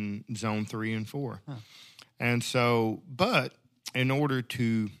season in Zone 3 and 4. Huh. And so, but in order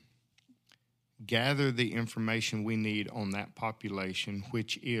to gather the information we need on that population,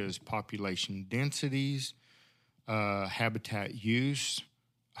 which is population densities, habitat use,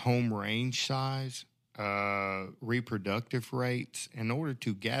 home range size, reproductive rates, in order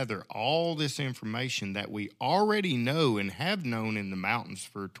to gather all this information that we already know and have known in the mountains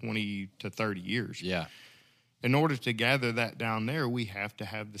for 20 to 30 years. Yeah. In order to gather that down there, we have to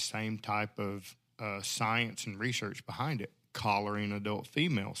have the same type of science and research behind it, collaring adult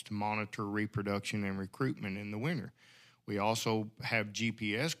females to monitor reproduction and recruitment in the winter. We also have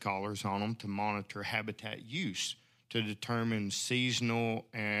GPS collars on them to monitor habitat use to determine seasonal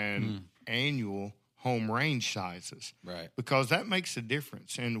and annual home range sizes. Right. Because that makes a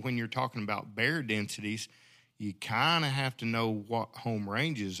difference. And when you're talking about bear densities, you kind of have to know what home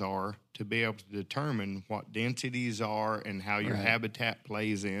ranges are to be able to determine what densities are and how your habitat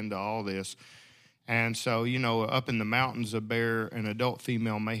plays into all this. And so, up in the mountains, an adult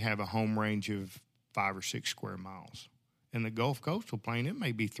female may have a home range of 5 or 6 square miles. In the Gulf Coastal Plain, it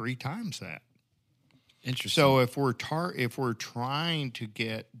may be 3 times that. Interesting. So if we're trying to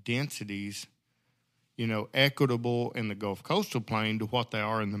get densities equitable in the Gulf Coastal Plain to what they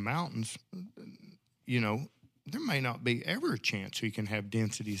are in the mountains, there may not be ever a chance we can have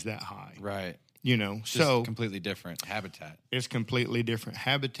densities that high. Right. So completely different habitat. It's completely different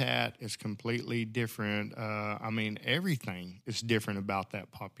habitat. It's completely different. Everything is different about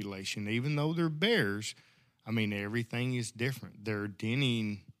that population. Even though they're bears, everything is different. Their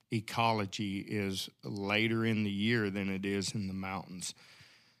denning ecology is later in the year than it is in the mountains.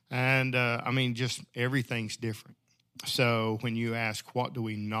 And, just everything's different. So when you ask, what do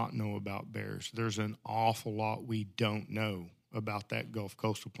we not know about bears, there's an awful lot we don't know about that Gulf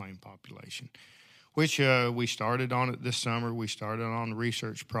Coastal Plain population, which we started on it this summer. We started on a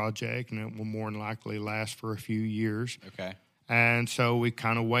research project, and it will more than likely last for a few years. Okay. And so we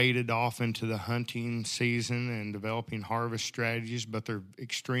kind of waded off into the hunting season and developing harvest strategies, but they're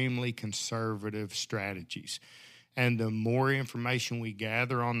extremely conservative strategies. And the more information we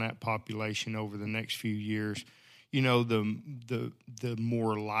gather on that population over the next few years, the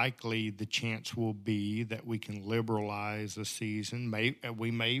more likely the chance will be that we can liberalize the season.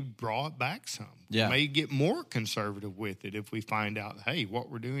 We may draw it back some. Yeah. We may get more conservative with it if we find out, hey, what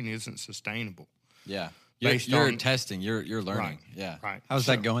we're doing isn't sustainable. Yeah. You're testing. You're learning. Right, Yeah. Right. How's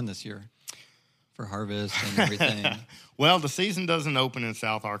that going this year for harvest and everything? Well, the season doesn't open in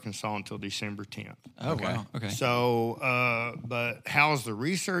South Arkansas until December 10th. Oh, wow. Okay. So, but how's the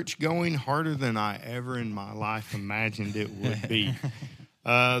research going? Harder than I ever in my life imagined it would be.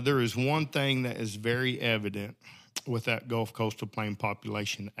 There is one thing that is very evident with that Gulf Coastal Plain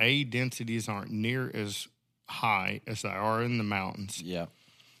population. A, densities aren't near as high as they are in the mountains. Yeah.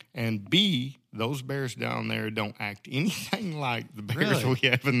 And B, those bears down there don't act anything like the bears Really? we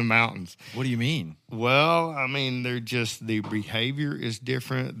have in the mountains. What do you mean? Well, they're just, the behavior is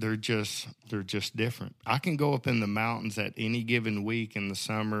different. They're just different. I can go up in the mountains at any given week in the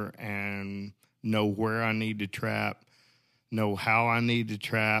summer and know where I need to trap, know how I need to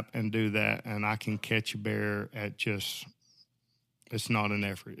trap, and do that. And I can catch a bear at just, it's not an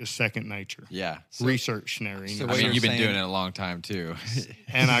effort. It's second nature. Yeah. Research scenario. So I mean, you've been saying- doing it a long time too.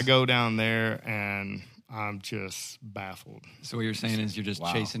 And I go down there and I'm just baffled. So what you're saying is you're just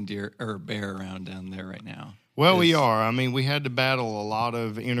Wow. chasing deer or bear around down there right now. Well, we are. We had to battle a lot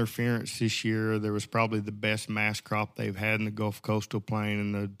of interference this year. There was probably the best mass crop they've had in the Gulf Coastal Plain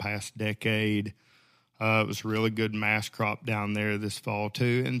in the past decade. It was a really good mass crop down there this fall,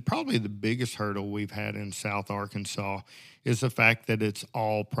 too. And probably the biggest hurdle we've had in South Arkansas is the fact that it's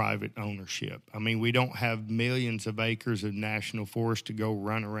all private ownership. We don't have millions of acres of national forest to go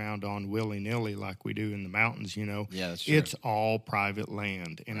run around on willy-nilly like we do in the mountains, Yeah, that's true. It's all private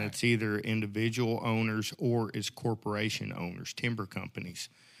land, and It's either individual owners or it's corporation owners, timber companies.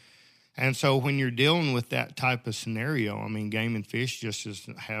 And so when you're dealing with that type of scenario, Game and Fish just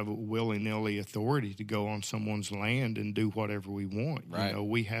doesn't have willy-nilly authority to go on someone's land and do whatever we want. Right.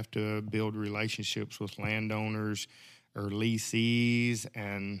 We have to build relationships with landowners or leasees,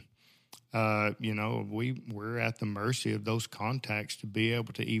 and we're at the mercy of those contacts to be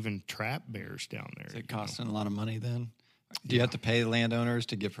able to even trap bears down there. Is it costing a lot of money then? Do you have to pay landowners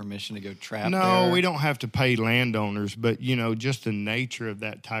to get permission to go trap No, bear? we don't have to pay landowners, but just the nature of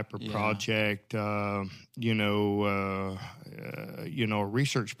that type of Yeah. project, a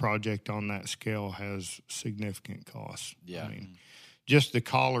research project on that scale has significant costs. Yeah. Just the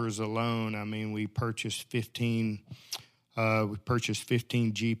collars alone. We purchased 15. We purchased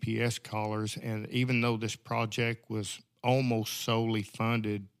 15 GPS collars, and even though this project was almost solely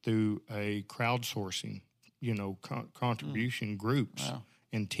funded through a crowdsourcing, contribution groups Wow.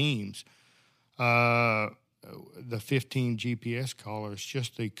 and teams, the 15 GPS collars,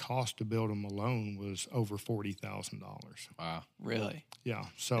 just the cost to build them alone was over $40,000. Wow. Really? Yeah.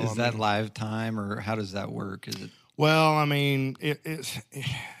 So Is that live time, or how does that work? Is it? Well,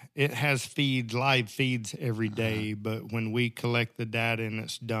 it has live feeds every day, but when we collect the data and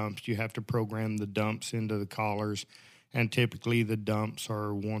it's dumps, you have to program the dumps into the collars, and typically the dumps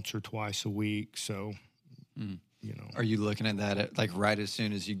are once or twice a week. So, Are you looking at that right as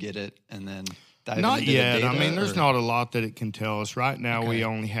soon as you get it, and then dive Not into yet. the data, There's or- not a lot that it can tell us. Right now, we Okay.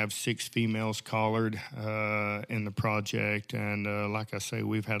 only have 6 females collared in the project, and like I say,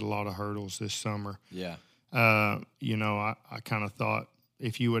 we've had a lot of hurdles this summer. Yeah. I kind of thought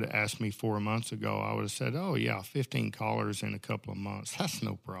if you would have asked me 4 months ago, I would have said, oh, yeah, 15 collars in a couple of months. That's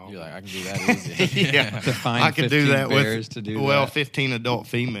no problem. You're like, I can do that easy. Yeah. To find I could do 15 that bears with, to do 15 adult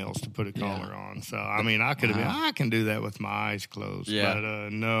females to put a collar on. So, I could have been, I can do that with my eyes closed. Yeah.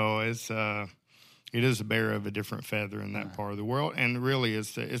 But no, it is a bear of a different feather in that part of the world. And really,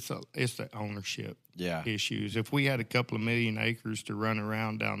 it's the ownership Yeah. issues. If we had a couple of million acres to run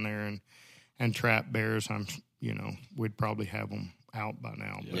around down there and trap bears, we'd probably have them out by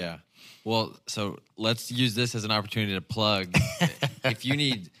now. But. Yeah. Well, so let's use this as an opportunity to plug. If you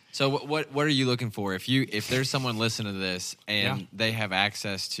need, so what are you looking for? If there's someone listening to this and they have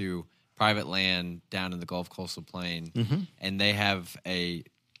access to private land down in the Gulf Coastal Plain, and they have a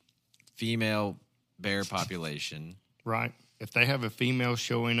female bear population, right? If they have a female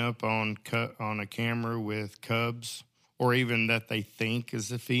showing up on a camera with cubs, or even that they think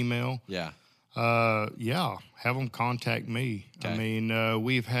is a female, have them contact me. Okay. I mean,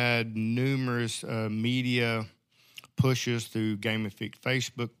 we've had numerous media pushes through Game and Fish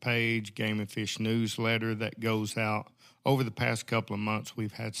Facebook page, Game and Fish newsletter that goes out. Over the past couple of months,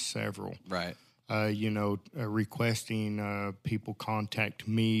 we've had several. Right. Requesting people contact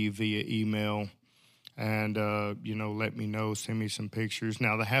me via email and, let me know, send me some pictures.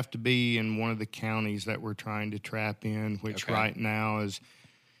 Now, they have to be in one of the counties that we're trying to trap in, which right now is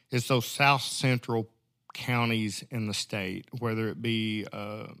those south central counties in the state, whether it be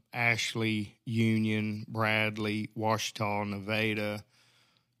Ashley, Union, Bradley, Ouachita, Nevada,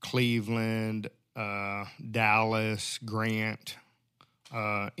 Cleveland, Dallas, Grant,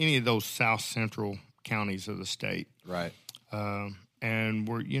 any of those south central counties of the state. Right. And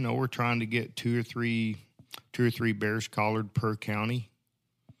we're trying to get two or three bears collared per county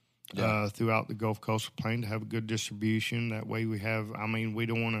throughout the Gulf Coastal Plain to have a good distribution. That way we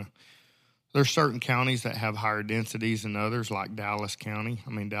don't want to. There's certain counties that have higher densities than others, like Dallas County.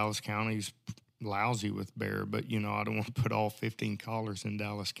 I mean, Dallas County's lousy with bear, but, I don't want to put all 15 collars in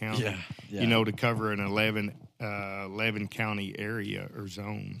Dallas County, to cover an 11 county area or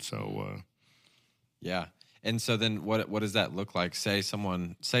zone. So, yeah. And so then what does that look like? Say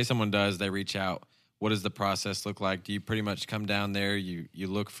someone does, they reach out. What does the process look like? Do you pretty much come down there, you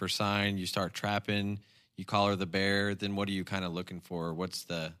look for sign, you start trapping, you collar the bear, then what are you kind of looking for? What does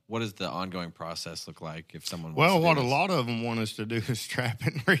the ongoing process look like if someone wants to do what this? A lot of them want us to do is trap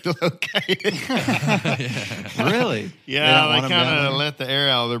and relocate. Really? Yeah, they kind of let the air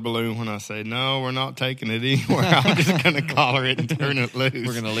out of their balloon when I say, no, we're not taking it anywhere. I'm just going to collar it and turn it loose.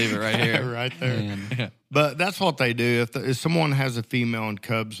 We're going to leave it right here. Right there. But that's what they do. If someone has a female and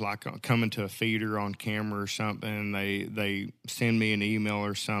cubs, like coming to a feeder on camera or something, they send me an email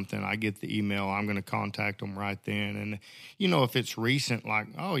or something. I get the email. I'm going to contact them right then. And, if it's recent, like,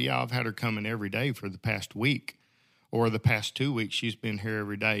 oh, yeah, I've had her coming every day for the past week or the past 2 weeks, she's been here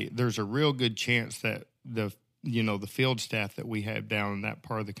every day. There's a real good chance that the field staff that we have down in that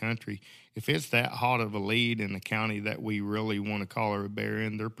part of the country, if it's that hot of a lead in the county that we really want to collar a bear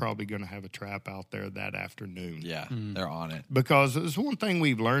in, they're probably going to have a trap out there that afternoon. Yeah, they're on it. Because there's one thing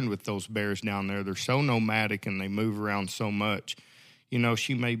we've learned with those bears down there. They're so nomadic and they move around so much.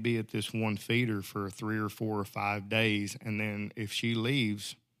 She may be at this one feeder for 3 or 4 or 5 days, and then if she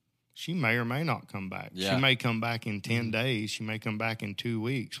leaves, she may or may not come back. Yeah. She may come back in 10 days. She may come back in 2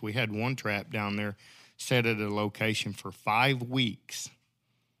 weeks. We had one trap down there set at a location for 5 weeks.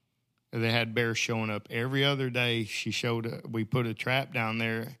 They had bears showing up every other day. We put a trap down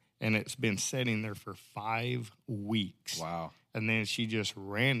there, and it's been sitting there for 5 weeks. Wow. And then she just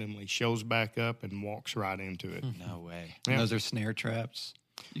randomly shows back up and walks right into it. No way. Yeah. And those are snare traps?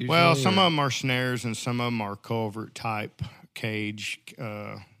 Usually, well, some of them are snares, and some of them are culvert type cage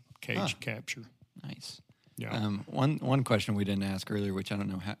capture. Nice. Yeah. One question we didn't ask earlier, which I don't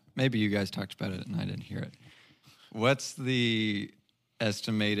know how, maybe you guys talked about it and I didn't hear it. What's the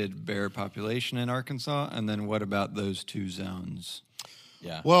estimated bear population in Arkansas, and then what about those two zones?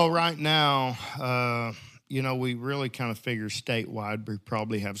 Yeah. Well, right now, we really kind of figure statewide we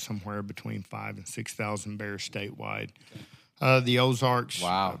probably have somewhere between 5,000 and 6,000 bears statewide. The Ozarks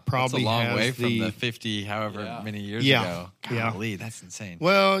probably that's a long has way from the 50 however many years ago. Golly, that's insane.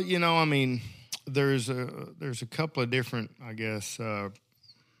 Well, there's a couple of different, I guess,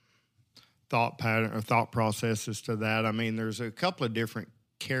 thought processes to that. I mean, there's a couple of different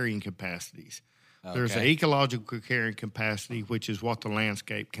carrying capacities. Okay. There's an ecological carrying capacity, which is what the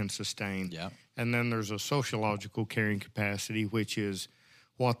landscape can sustain. Yeah. And then there's a sociological carrying capacity, which is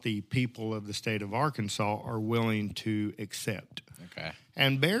what the people of the state of Arkansas are willing to accept. Okay.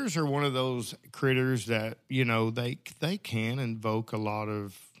 And bears are one of those critters that, they can invoke a lot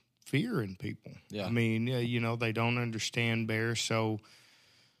of fear in people. Yeah. I mean, they don't understand bears. So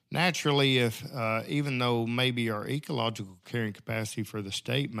naturally, if even though maybe our ecological carrying capacity for the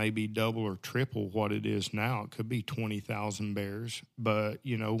state may be double or triple what it is now, it could be 20,000 bears. But,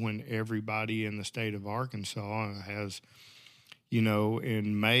 when everybody in the state of Arkansas has,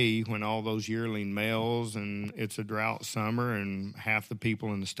 in May, when all those yearling males and it's a drought summer and half the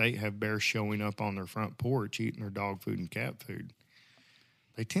people in the state have bears showing up on their front porch eating their dog food and cat food.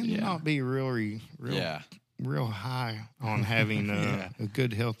 they tend to not be real high on having a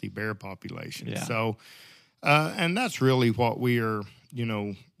good, healthy bear population. Yeah. So, and that's really what we are,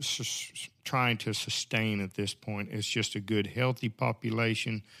 trying to sustain at this point. It's just a good, healthy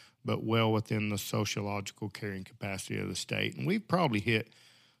population, but well within the sociological carrying capacity of the state. And we've probably hit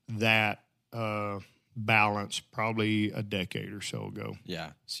that balance probably a decade or so ago.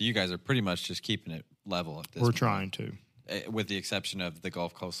 Yeah. So you guys are pretty much just keeping it level at this We're point. trying to. With the exception of the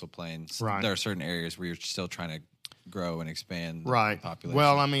Gulf Coastal Plains. Right. There are certain areas where you're still trying to grow and expand the Right. population.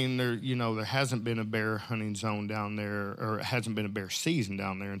 Well, I mean, there hasn't been a bear hunting zone down there, or it hasn't been a bear season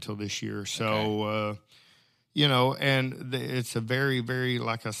down there until this year. So, it's a very, very,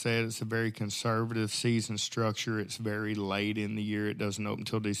 like I said, it's a very conservative season structure. It's very late in the year. It doesn't open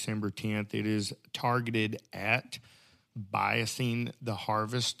until December 10th. It is targeted at biasing the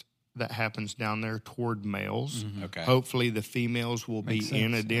harvest that happens down there toward males. Mm-hmm. Okay. Hopefully the females will Makes be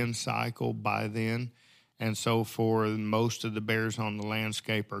in a sense, den cycle by then. And so for most of the bears on the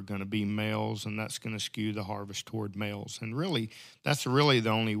landscape are going to be males, and that's going to skew the harvest toward males. And really, that's really the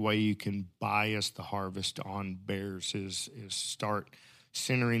only way you can bias the harvest on bears is start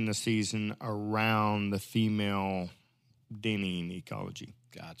centering the season around the female denning ecology.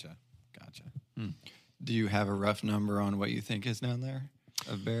 Gotcha. Do you have a rough number on what you think is down there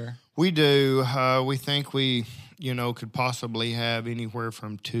of bear? We do. We think we, could possibly have anywhere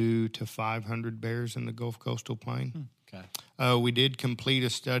from 200 to 500 bears in the Gulf Coastal Plain. Okay. We did complete a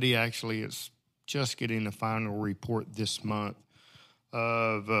study. Actually, it's just getting the final report this month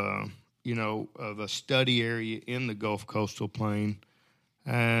of a study area in the Gulf Coastal Plain.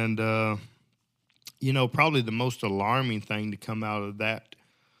 And, probably the most alarming thing to come out of that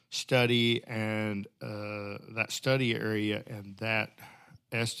study and that study area and that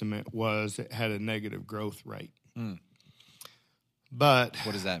estimate was it had a negative growth rate. But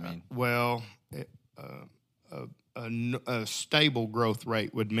What does that mean? Well, a stable growth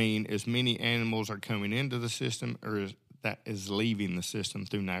rate would mean as many animals are coming into the system or that is leaving the system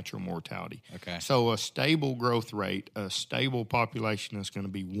through natural mortality. Okay. So a stable growth rate, a stable population is going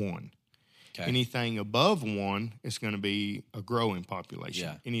to be 1. Okay. Anything above 1 is going to be a growing population.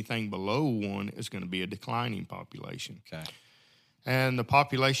 Yeah. Anything below 1 is going to be a declining population. Okay. And the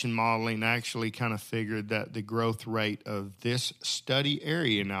population modeling actually kind of figured that the growth rate of this study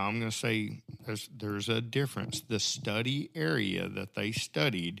area, now I'm going to say there's a difference. The study area that they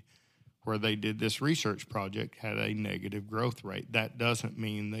studied where they did this research project had a negative growth rate. That doesn't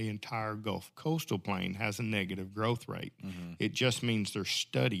mean the entire Gulf Coastal Plain has a negative growth rate. Mm-hmm. It just means their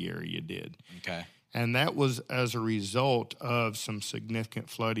study area did. Okay. And that was as a result of some significant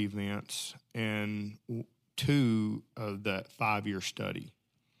flood events in 2 of that 5-year study.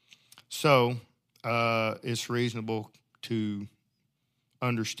 So it's reasonable to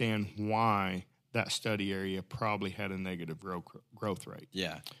understand why that study area probably had a negative growth rate.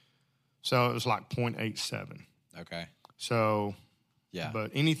 Yeah. So it was like 0.87. Okay. So, yeah. But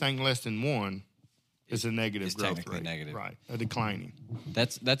anything less than 1 is a negative growth technically rate. Negative. Right, a declining.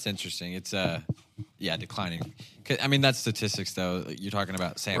 That's interesting. It's declining. I mean, that's statistics though. You're talking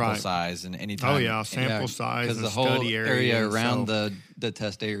about sample size and anytime. Oh yeah, sample size because and the whole study area around so. the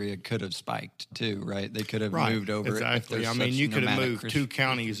test area could have spiked too, right? They could have Right, moved over. exactly. I mean, you could have moved 2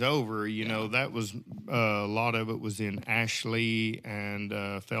 counties over. You know, that was a lot of it was in Ashley and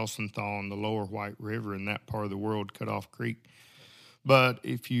Felsenthal and the Lower White River in that part of the world, Cutoff Creek. But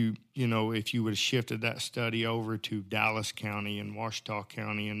if you would have shifted that study over to Dallas County and Ouachita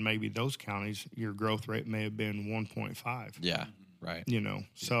County and maybe those counties, your growth rate may have been 1.5. Yeah, right.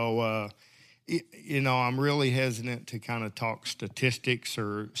 So, I'm really hesitant to kind of talk statistics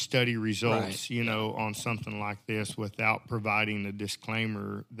or study results, on something like this without providing a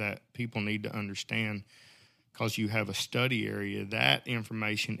disclaimer that people need to understand. Because you have a study area, that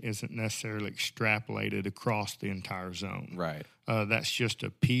information isn't necessarily extrapolated across the entire zone. Right. That's just a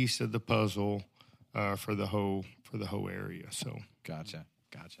piece of the puzzle for the whole area. So Gotcha.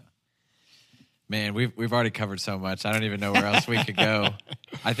 Man, we've already covered so much. I don't even know where else we could go.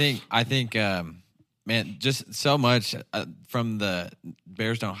 I think, man, just so much from the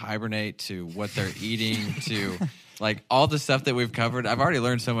bears don't hibernate to what they're eating to like all the stuff that we've covered. I've already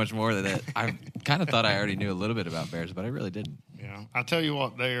learned so much more that I kind of thought I already knew a little bit about bears, but I really didn't. Yeah, I tell you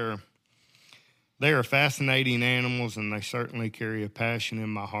what, they are fascinating animals, and they certainly carry a passion in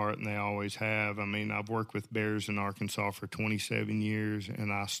my heart, and they always have. I mean, I've worked with bears in Arkansas for 27 years,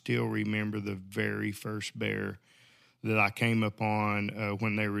 and I still remember the very first bear that I came upon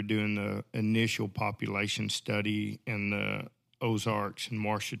when they were doing the initial population study in the Ozarks and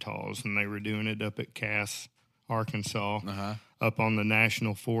Ouachitas, and they were doing it up at Cass Arkansas, up on the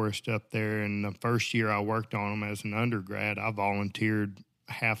national forest up there. And the first year I worked on them as an undergrad, I volunteered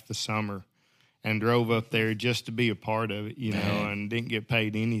half the summer and drove up there just to be a part of it, you know, and didn't get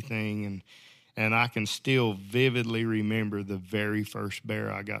paid anything. And I can still vividly remember the very first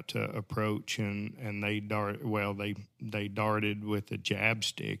bear I got to approach, and they darted with a jab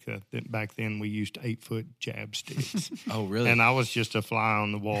stick. Back then we used 8-foot jab sticks. Oh, really? And I was just a fly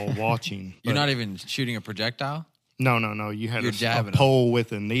on the wall watching. You're not even shooting a projectile? No. You had a pole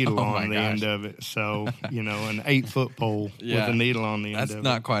with a needle on the end of it. So, you know, an 8-foot pole with a needle on the end of it. That's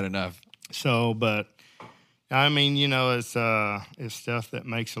not quite enough. So, but I mean, you know, it's stuff that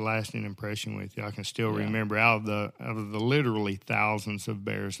makes a lasting impression with you. I can still remember out of the literally thousands of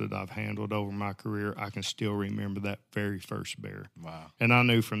bears that I've handled over my career, I can still remember that very first bear. Wow. And I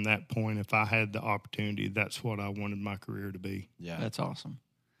knew from that point, if I had the opportunity, that's what I wanted my career to be. Yeah. That's awesome.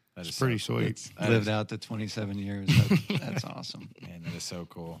 It's pretty sweet. Lived out to 27 years. That's awesome. Man, that is so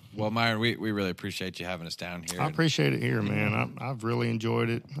cool. Well, Myron, we really appreciate you having us down here. I appreciate it here, man. I've really enjoyed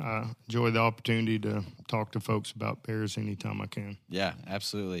it. I enjoy the opportunity to talk to folks about bears anytime I can. Yeah,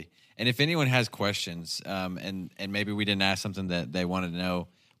 absolutely. And if anyone has questions, and maybe we didn't ask something that they wanted to know,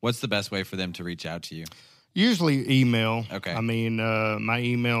 what's the best way for them to reach out to you? Usually email. Okay. I mean, my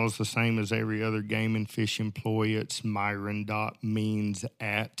email is the same as every other game and fish employee. It's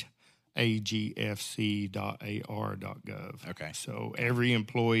myron.means@agfc.ar.gov. Okay. So every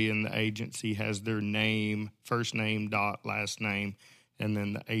employee in the agency has their name, first name, last name, and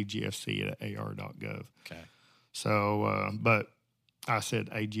then the agfc@ar.gov. Okay. So, but I said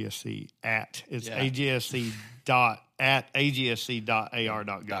AGFC at. It's AGFC at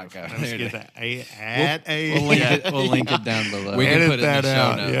agfc.ar.gov. Let's get that. We'll link it down below. We can Edit put it in that the show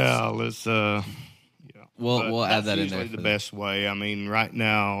out. notes. Yeah, let's. We'll add that in there. That's usually the best way. I mean, right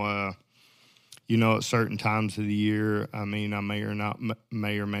now, you know, at certain times of the year, I mean, I may or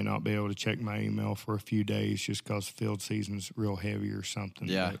may not be able to check my email for a few days just because field season's real heavy or something.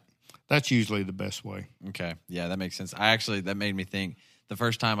 Yeah. But that's usually the best way. Okay. Yeah, that makes sense. That made me think. The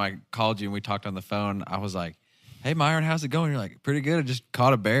first time I called you and we talked on the phone, I was like, hey, Myron, how's it going? You're like, pretty good. I just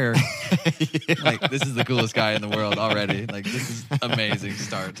caught a bear. Like, this is the coolest guy in the world already. Like, this is amazing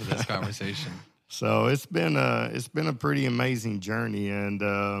start to this conversation. So it's been a pretty amazing journey, and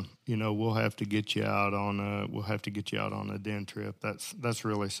you know, we'll have to get you out on a den trip. That's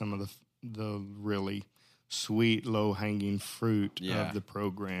really some of the really sweet low hanging fruit of the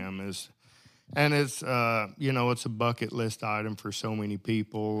program is. And it's, you know, it's a bucket list item for so many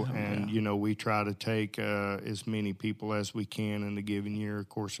people. You know, we try to take as many people as we can in a given year. Of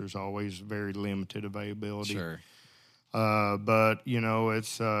course, there's always very limited availability. Sure. But, you know,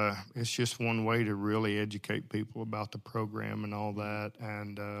 it's just one way to really educate people about the program and all that.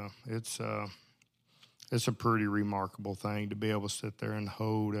 And it's a pretty remarkable thing to be able to sit there and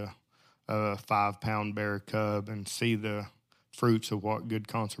hold a 5-pound bear cub and see the fruits of what good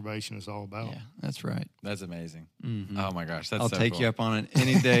conservation is all about. Yeah, that's right. That's amazing. Mm-hmm. Oh my gosh, I'll take you up on it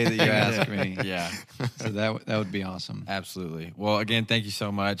any day that you ask me. Yeah, so that would be awesome. Absolutely. Well, again, thank you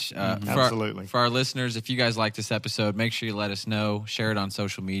so much. Absolutely. For our listeners, if you guys like this episode, make sure you let us know. Share it on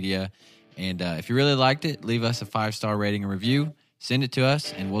social media, and if you really liked it, leave us a 5-star rating and review. Send it to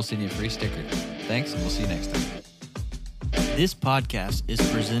us, and we'll send you a free sticker. Thanks, and we'll see you next time. This podcast is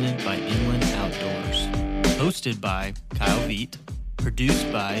presented by Inland Outdoors. Hosted by Kyle Veet,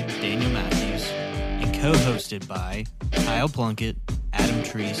 produced by Daniel Matthews, and co-hosted by Kyle Plunkett, Adam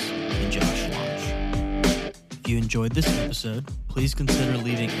Treese, and Josh Launch. If you enjoyed this episode, please consider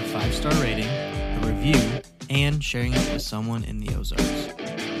leaving a 5-star rating, a review, and sharing it with someone in the Ozarks.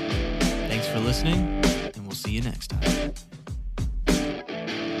 Thanks for listening, and we'll see you next time.